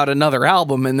sought out another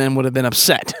album and then would have been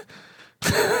upset.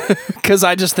 Because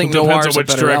I just think it depends Noir's on a which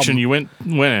better direction album. you went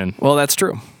in. Well, that's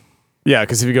true. yeah,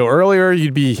 because if you go earlier,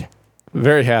 you'd be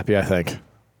very happy, I think.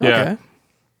 Yeah. Okay.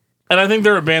 And I think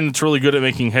they're a band that's really good at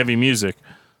making heavy music,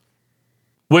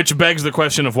 which begs the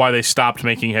question of why they stopped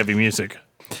making heavy music.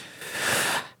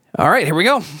 All right, here we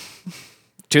go.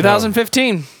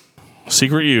 2015,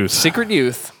 Secret Youth. Secret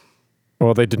Youth.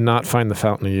 Well, they did not find the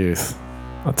Fountain of Youth.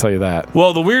 I'll tell you that.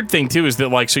 Well, the weird thing too is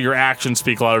that so your actions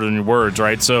speak louder than your words,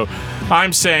 right? So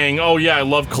I'm saying, oh yeah, I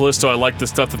love Callisto. I like the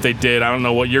stuff that they did. I don't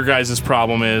know what your guys'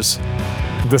 problem is.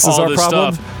 This is all our this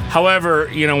problem. stuff. However,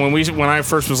 when I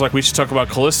first was like, we should talk about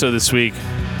Callisto this week,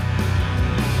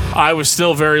 I was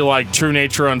still very like True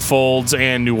Nature Unfolds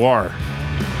and Noir.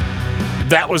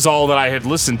 That was all that I had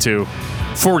listened to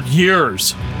for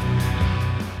years.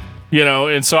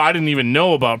 And so I didn't even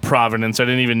know about Providence. I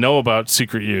didn't even know about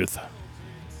Secret Youth.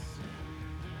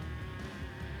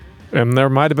 And there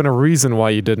might have been a reason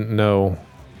why you didn't know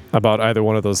about either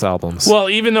one of those albums. Well,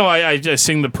 even though I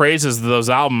sing the praises of those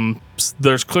albums,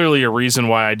 there's clearly a reason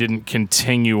why I didn't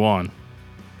continue on.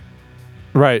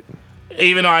 right.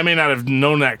 Even though I may not have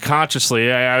known that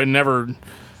consciously, I never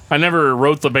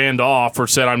wrote the band off or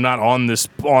said I'm not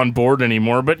on board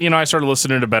anymore. But I started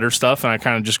listening to better stuff, and I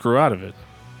kind of just grew out of it.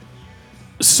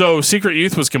 So Secret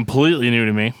Youth was completely new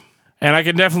to me, and I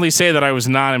can definitely say that I was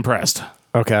not impressed.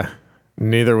 Okay.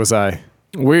 Neither was I.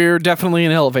 We're definitely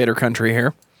in elevator country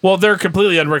here. Well, they're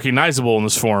completely unrecognizable in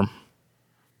this form.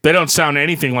 They don't sound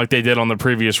anything like they did on the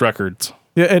previous records.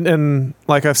 Yeah, and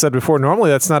like I've said before, normally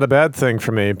that's not a bad thing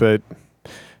for me, but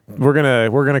we're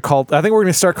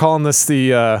gonna start calling this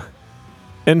the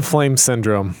Inflame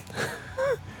Syndrome.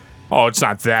 Oh, it's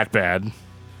not that bad.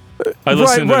 I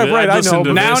listened right, to, right, I listened know,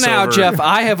 to but- this Now, over- Jeff,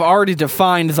 I have already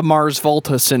defined the Mars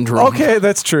Volta syndrome. Okay,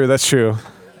 that's true.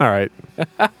 All right.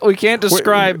 We can't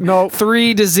describe no.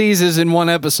 3 diseases in one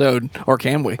episode, or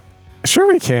can we? Sure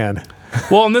we can.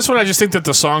 Well, in this one, I just think that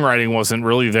the songwriting wasn't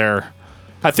really there.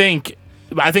 I think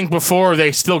before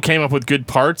they still came up with good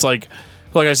parts. Like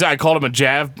I said, I called them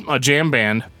a jam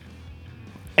band,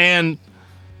 and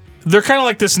they're kind of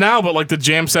like this now. But like the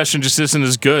jam session just isn't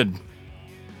as good.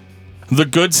 The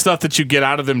good stuff that you get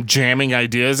out of them jamming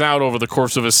ideas out over the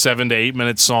course of a 7 to 8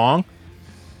 minute song,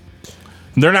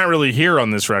 they're not really here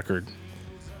on this record.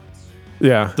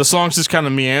 Yeah. The songs just kind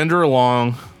of meander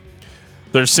along.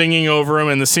 They're singing over them,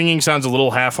 and the singing sounds a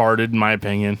little half-hearted, in my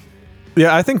opinion.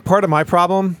 Yeah, I think part of my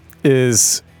problem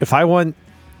is if I want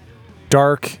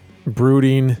dark,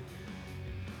 brooding,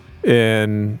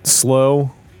 and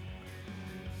slow.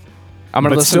 I'm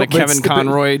going to But listen to still- but Kevin it's-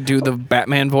 Conroy do the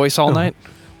Batman voice all night.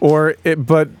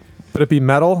 But it be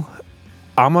metal,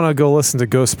 I'm gonna go listen to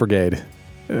Ghost Brigade.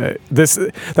 That's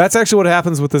actually what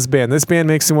happens with this band. This band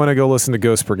makes me want to go listen to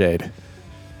Ghost Brigade,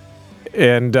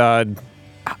 and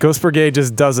Ghost Brigade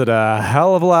just does it a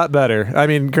hell of a lot better. I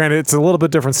mean, granted, it's a little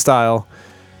bit different style,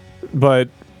 but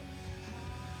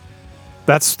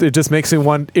it just makes me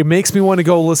want. It makes me want to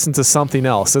go listen to something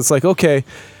else. It's like, okay,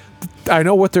 I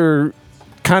know what they're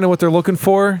looking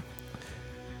for.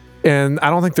 And I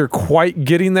don't think they're quite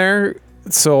getting there,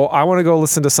 so I want to go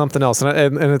listen to something else.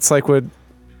 And it's like what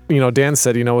Dan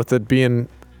said. With it being,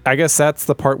 I guess that's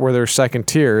the part where they're second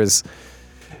tier is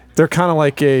they're kind of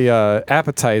like a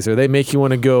appetizer. They make you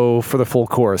want to go for the full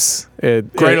course.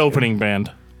 Great opening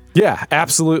band. Yeah,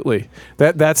 absolutely.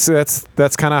 That's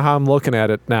kind of how I'm looking at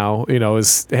it now.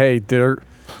 Is hey,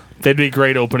 They'd be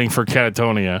great opening for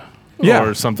Catatonia, Yeah.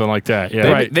 or something like that.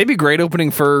 Yeah, They'd be great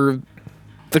opening for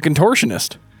The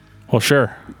Contortionist. Well,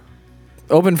 sure.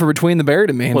 Open for Between the Buried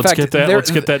and Me. In Let's fact, get that. they're- Let's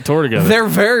get that tour together. They're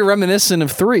very reminiscent of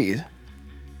 3.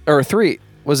 Or 3.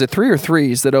 Was it 3 or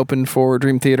 3s that opened for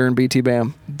Dream Theater and BT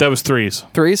Bam? That was 3s.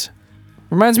 3s?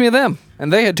 Reminds me of them.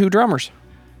 And they had 2 drummers.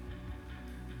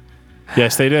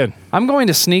 Yes, they did. I'm going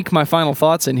to sneak my final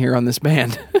thoughts in here on this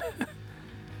band.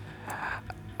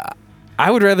 I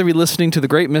would rather be listening to The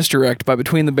Great Misdirect by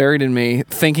Between the Buried and Me,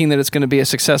 thinking that it's going to be a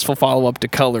successful follow-up to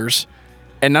Colors,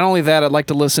 And not only that, I'd like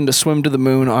to listen to Swim to the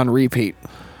Moon on repeat.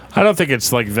 I don't think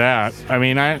it's like that. I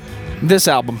mean, This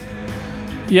album.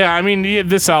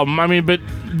 this album. I mean, but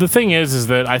the thing is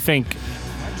that I think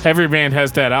every band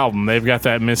has that album. They've got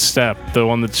that misstep, the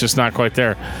one that's just not quite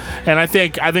there. And I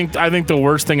think the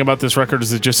worst thing about this record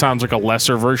is it just sounds like a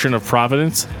lesser version of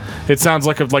Providence. It sounds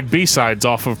like B-sides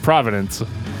off of Providence.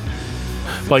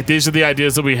 Like, these are the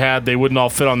ideas that we had. They wouldn't all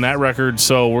fit on that record,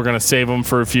 so we're going to save them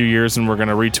for a few years and we're going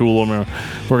to retool them, and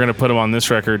we're going to put them on this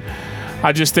record.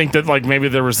 I just think that, like, maybe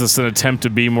there was an attempt to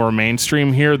be more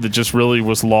mainstream here that just really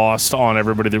was lost on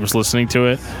everybody that was listening to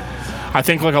it. I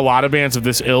think, like a lot of bands of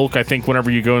this ilk, I think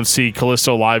whenever you go and see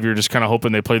Callisto live, you're just kind of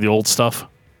hoping they play the old stuff.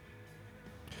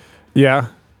 Yeah,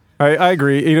 I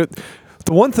agree. You know,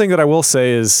 the one thing that I will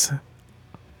say is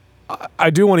I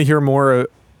do want to hear more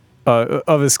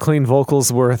of his clean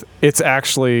vocals where it's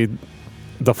actually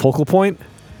the focal point.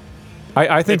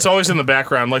 I think it's always in the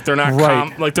background, like they're not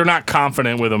right. They're not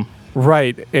confident with him.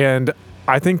 Right, and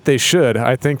I think they should.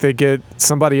 I think they get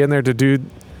somebody in there to do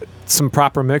some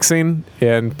proper mixing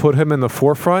and put him in the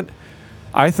forefront.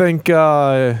 I think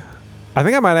I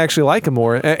might actually like him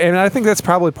more, and I think that's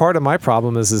probably part of my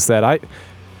problem is that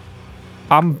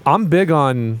I'm big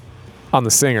on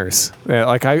the singers.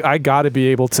 I got to be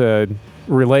able to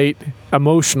relate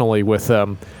emotionally with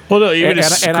them. Well, no, even his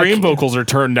scream vocals are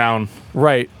turned down.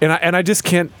 Right, and I just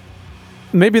can't.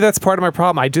 Maybe that's part of my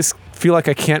problem. I just feel like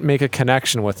I can't make a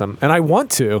connection with him, and I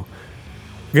want to,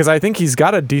 because I think he's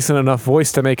got a decent enough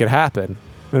voice to make it happen.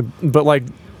 But like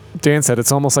Dan said,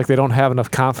 it's almost like they don't have enough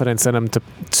confidence in him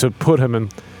to put him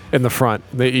in the front.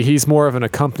 He's more of an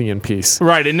accompanying piece.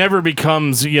 Right. It never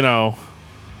becomes, it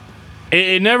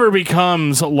never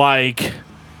becomes like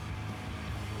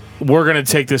we're going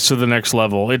to take this to the next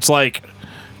level. It's like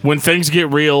when things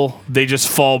get real, they just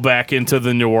fall back into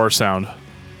the noir sound.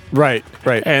 Right.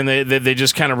 And they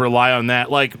just kind of rely on that.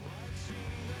 Like,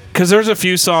 because there's a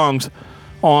few songs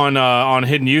on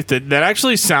Hidden Youth that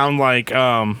actually sound like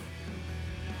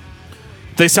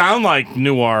they sound like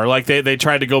noir. Like they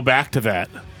tried to go back to that.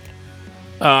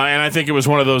 And I think it was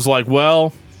one of those like,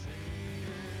 well,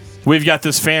 we've got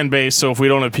this fan base, so if we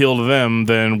don't appeal to them,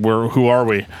 then who are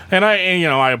we? And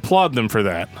I applaud them for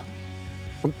that.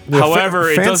 Yeah, however,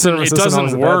 it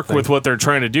doesn't work with with what they're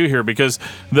trying to do here, because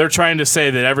they're trying to say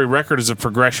that every record is a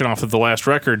progression off of the last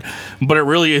record, but it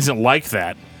really isn't like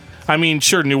that. I mean,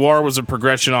 sure, Noir was a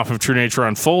progression off of True Nature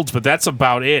Unfolds, but that's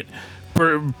about it.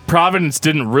 Providence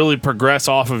didn't really progress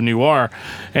off of Noir,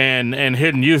 and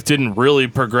Hidden Youth didn't really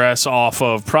progress off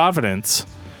of Providence.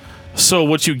 So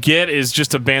what you get is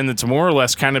just a band that's more or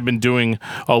less kind of been doing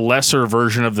a lesser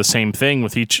version of the same thing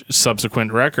with each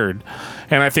subsequent record.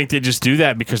 And I think they just do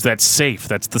that because that's safe.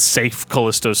 That's the safe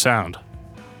Callisto sound.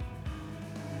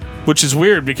 Which is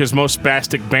weird because most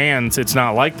spastic bands, it's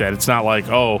not like that. It's not like,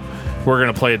 oh, we're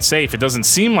going to play it safe. It doesn't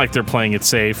seem like they're playing it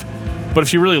safe. But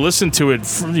if you really listen to it,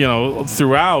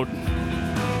 throughout,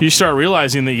 you start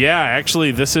realizing that, yeah,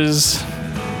 actually, this is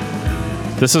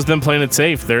them playing it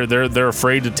safe. They're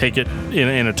afraid to take it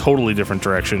in a totally different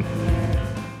direction.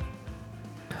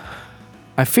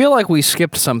 I feel like we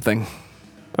skipped something.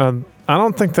 I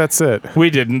don't think that's it. We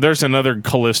didn't. There's another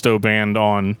Callisto band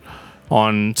on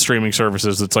streaming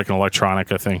services that's like an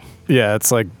electronica thing. Yeah,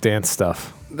 it's like dance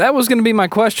stuff. That was going to be my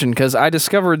question, because I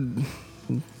discovered,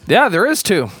 yeah, there is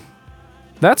two.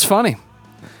 That's funny.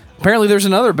 Apparently there's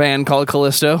another band called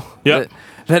Callisto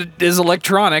that is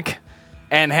electronic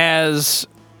and has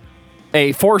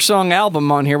a 4-song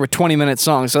album on here with 20-minute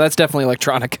songs, so that's definitely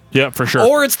electronic. Yeah, for sure.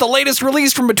 Or it's the latest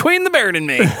release from Between the Baron and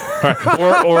Me.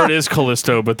 Right. Or it is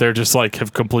Callisto, but they're just like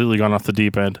have completely gone off the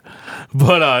deep end.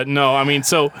 But no, I mean,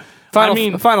 so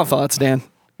final thoughts, Dan,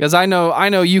 because I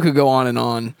know you could go on and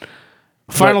on.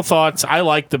 Final thoughts. I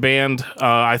like the band.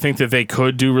 I think that they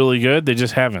could do really good. They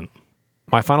just haven't.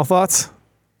 My final thoughts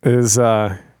is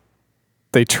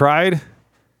they tried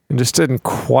and just didn't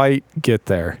quite get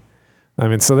there. I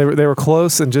mean, so they were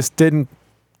close and just didn't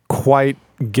quite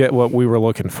get what we were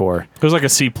looking for. It was like a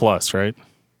C+, right?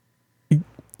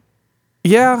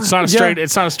 Yeah, it's not a straight.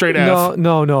 It's not a straight F.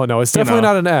 No. It's definitely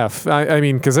not an F. I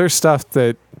mean, because there's stuff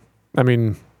that, I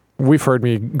mean, we've heard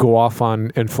me go off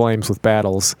on In Flames with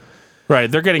Battles. Right,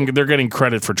 they're getting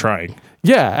credit for trying.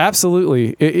 Yeah,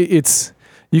 absolutely. It's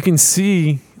you can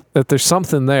see that there's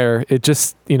something there. It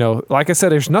just, like I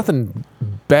said, there's nothing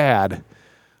bad,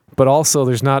 but also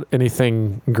there's not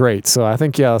anything great. So I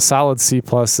think, a solid C+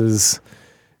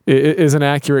 is an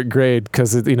accurate grade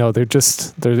because they're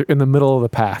in the middle of the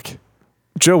pack.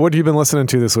 Joe, what have you been listening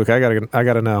to this week? I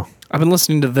gotta know. I've been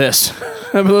listening to this.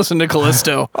 I've been listening to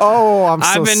Callisto. Oh,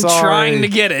 I've been trying to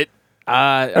get it.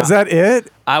 Is that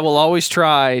it? I will always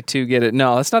try to get it.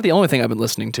 No, that's not the only thing I've been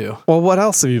listening to. Well, what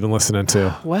else have you been listening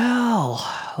to? Well,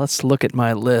 let's look at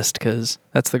my list, because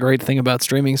that's the great thing about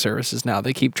streaming services now.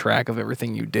 They keep track of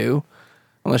everything you do,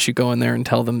 unless you go in there and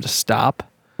tell them to stop.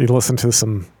 You listen to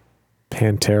some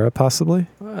Pantera, possibly?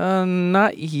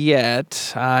 Not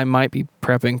yet. I might be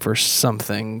prepping for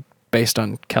something based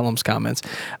on Kellum's comments.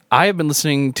 I have been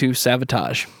listening to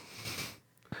Savatage.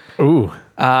 Ooh.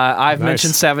 I've Nice.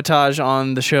 mentioned Savatage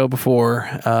on the show before.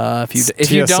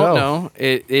 If you don't TSO. know,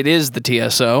 it is the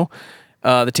TSO.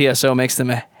 The TSO makes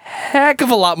them a heck of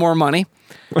a lot more money.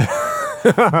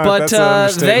 But That's an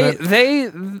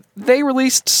understatement. they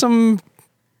released some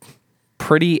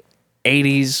pretty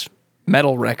 80s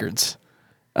metal records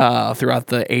throughout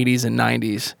the 80s and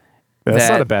 90s. That's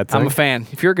that not a bad thing. I'm a fan.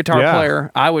 If you're a guitar Yeah.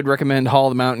 player, I would recommend Hall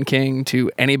of the Mountain King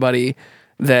to anybody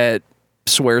that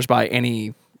swears by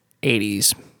any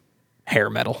 80s hair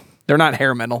metal. They're not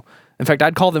hair metal. In fact,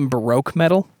 I'd call them Baroque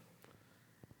metal,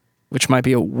 which might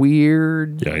be a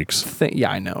weird Yikes. thing.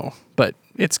 Yeah, I know, but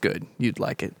it's good. You'd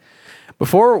like it.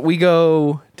 Before we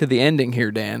go to the ending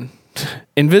here, Dan,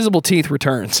 Invisible Teeth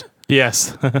returns.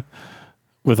 Yes.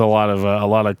 With a lot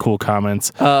of cool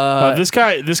comments. This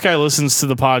guy listens to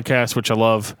the podcast, which I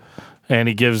love, and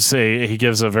he gives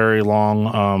a very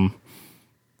long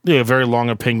very long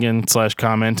opinion /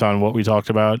 comment on what we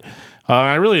talked about.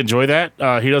 I really enjoy that.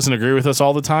 He doesn't agree with us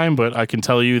all the time, but I can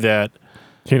tell you that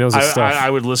He knows his stuff. I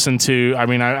would listen to. I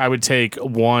mean, I would take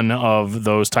one of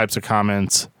those types of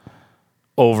comments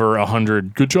over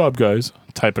 100 "good job, guys"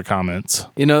 type of comments.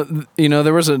 You know,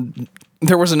 there was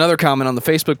another comment on the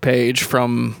Facebook page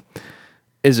from,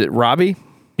 is it Robbie?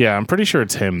 Yeah, I'm pretty sure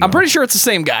it's him. I'm though. pretty sure it's the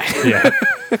same guy.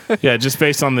 Yeah, just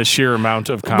based on the sheer amount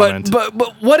of comment. But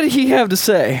what did he have to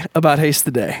say about Haste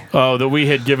the Day? Oh, that we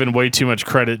had given way too much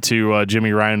credit to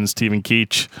Jimmy Ryan and Stephen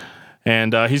Keach.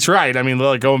 And he's right. I mean,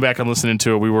 like, going back and listening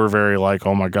to it, we were very like,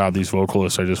 oh my God, these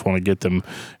vocalists, I just want to get them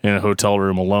in a hotel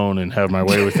room alone and have my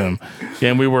way with them.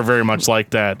 And we were very much like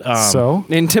that. So?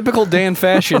 In typical Dan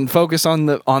fashion, focus on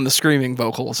the screaming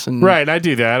vocals. And Right, I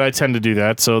do that. I tend to do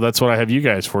that. So that's what I have you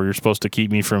guys for. You're supposed to keep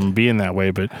me from being that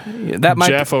way. But that might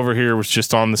Jeff over here was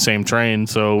just on the same train,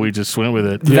 so we just went with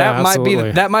it. Yeah,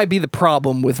 that might be the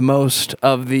problem with most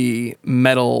of the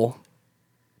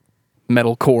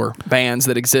metalcore bands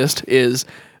that exist, is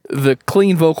the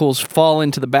clean vocals fall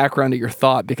into the background of your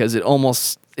thought because it's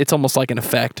almost like an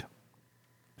effect.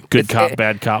 Good cop,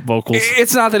 bad cop vocals.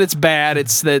 It's not that it's bad,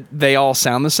 it's that they all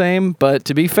sound the same, but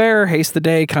to be fair, Haste the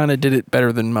Day kind of did it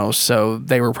better than most, so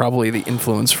they were probably the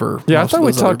influence for Yeah, I most thought of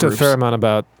we those other talked a groups. fair amount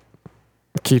about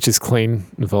Keach's clean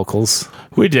vocals.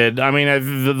 We did. I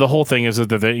mean, the whole thing is that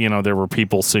there were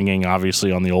people singing,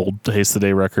 obviously, on the old Haste the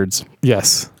Day records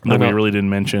Yes. that we I know. really didn't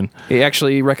mention. He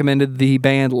actually recommended the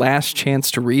band Last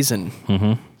Chance to Reason.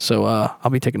 Mm-hmm. So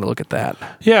I'll be taking a look at that.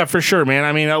 Yeah, for sure, man.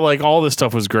 I mean, like, all this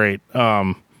stuff was great.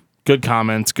 Good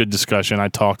comments, good discussion. I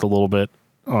talked a little bit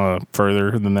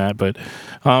further than that, but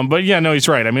yeah, no, he's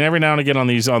right. I mean, every now and again on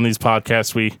these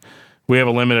podcasts, we have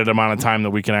a limited amount of time that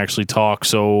we can actually talk.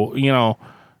 So,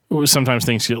 sometimes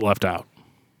things get left out,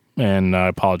 and I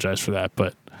apologize for that,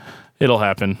 but it'll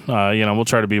happen. We'll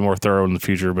try to be more thorough in the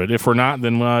future, but if we're not,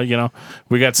 then,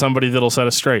 we got somebody that'll set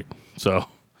us straight. So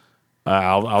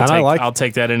I'll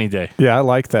take that any day. Yeah, I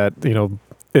like that.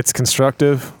 It's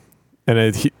constructive,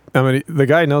 and the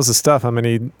guy knows his stuff. I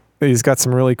mean, he's got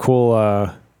some really cool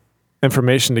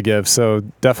information to give. So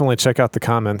definitely check out the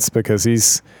comments because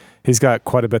he's got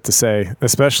quite a bit to say,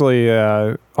 especially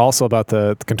also about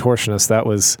the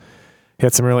Contortionist. He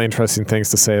had some really interesting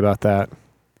things to say about that.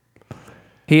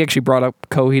 He actually brought up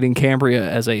Coheed and Cambria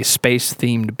as a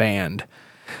space-themed band.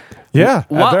 Yeah,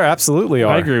 What? there absolutely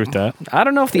are. I agree with that. I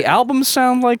don't know if the albums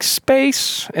sound like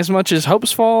space as much as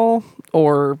Hopes Fall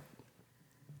or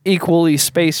equally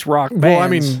space rock bands. Well, I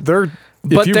mean,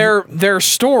 their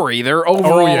story, their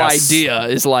overall yes. idea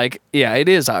is like, yeah, it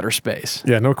is outer space.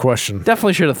 Yeah, no question.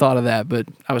 Definitely should have thought of that, but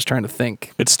I was trying to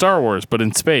think. It's Star Wars, but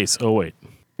in space. Oh, wait.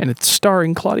 And it's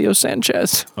starring Claudio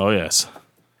Sanchez. Oh, yes.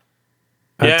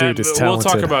 That dude is we'll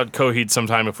talk talented. about Coheed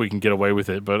sometime if we can get away with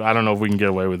it, but I don't know if we can get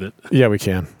away with it. Yeah, we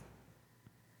can.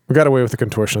 We got away with the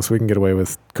Contortionist. We can get away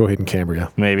with Coheed and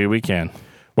Cambria. Maybe we can.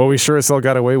 Well, we sure as hell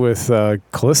got away with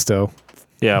Callisto.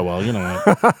 Yeah, well, you know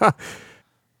what?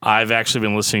 I've actually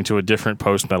been listening to a different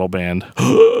post-metal band.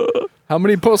 How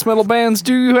many post-metal bands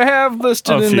do you have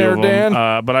listed A in few there, of them.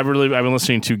 Dan? But I've been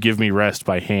listening to Give Me Rest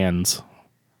by Hands.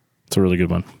 It's a really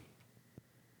good one.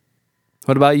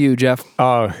 What about you, Jeff?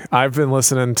 I've been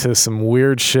listening to some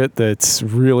weird shit that's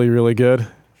really, really good.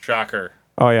 Shocker.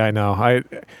 Oh yeah, I know.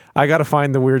 I got to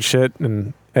find the weird shit,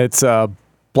 and it's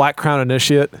Black Crown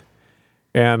Initiate,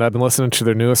 and I've been listening to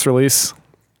their newest release,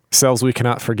 Cells We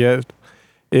Cannot Forget.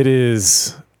 It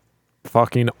is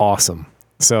fucking awesome.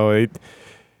 So,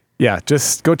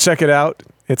 just go check it out.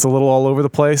 It's a little all over the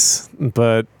place,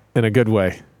 but in a good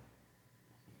way.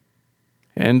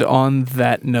 And on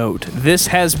that note, this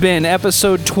has been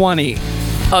episode 20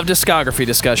 of Discography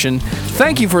Discussion.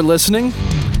 Thank you for listening.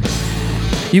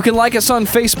 You can like us on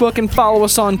Facebook and follow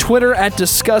us on Twitter at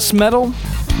Discuss Metal.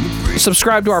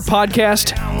 Subscribe to our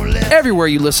podcast everywhere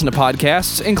you listen to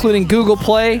podcasts, including Google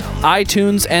Play,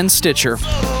 iTunes, and Stitcher.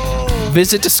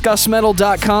 Visit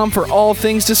DiscussMetal.com for all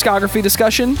things discography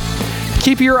discussion.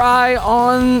 Keep your eye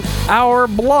on our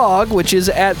blog, which is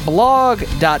at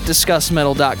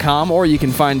blog.discussmetal.com, or you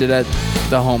can find it at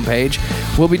the homepage.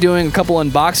 We'll be doing a couple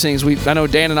unboxings. I know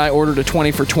Dan and I ordered a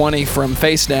 20 for 20 from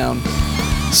Face Down,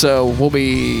 so we'll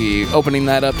be opening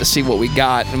that up to see what we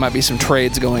got. There might be some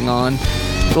trades going on.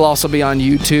 It'll also be on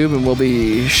YouTube, and we'll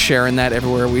be sharing that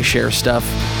everywhere we share stuff.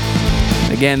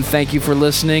 Again, thank you for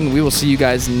listening. We will see you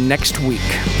guys next week.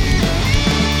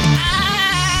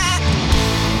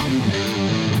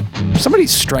 Somebody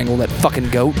strangle that fucking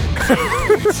goat.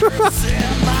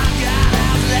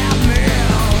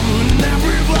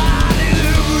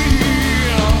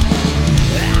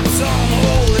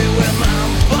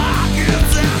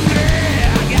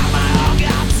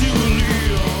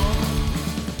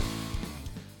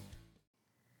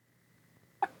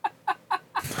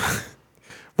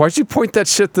 Why'd you point that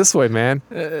shit this way, man?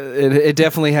 It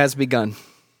definitely has begun.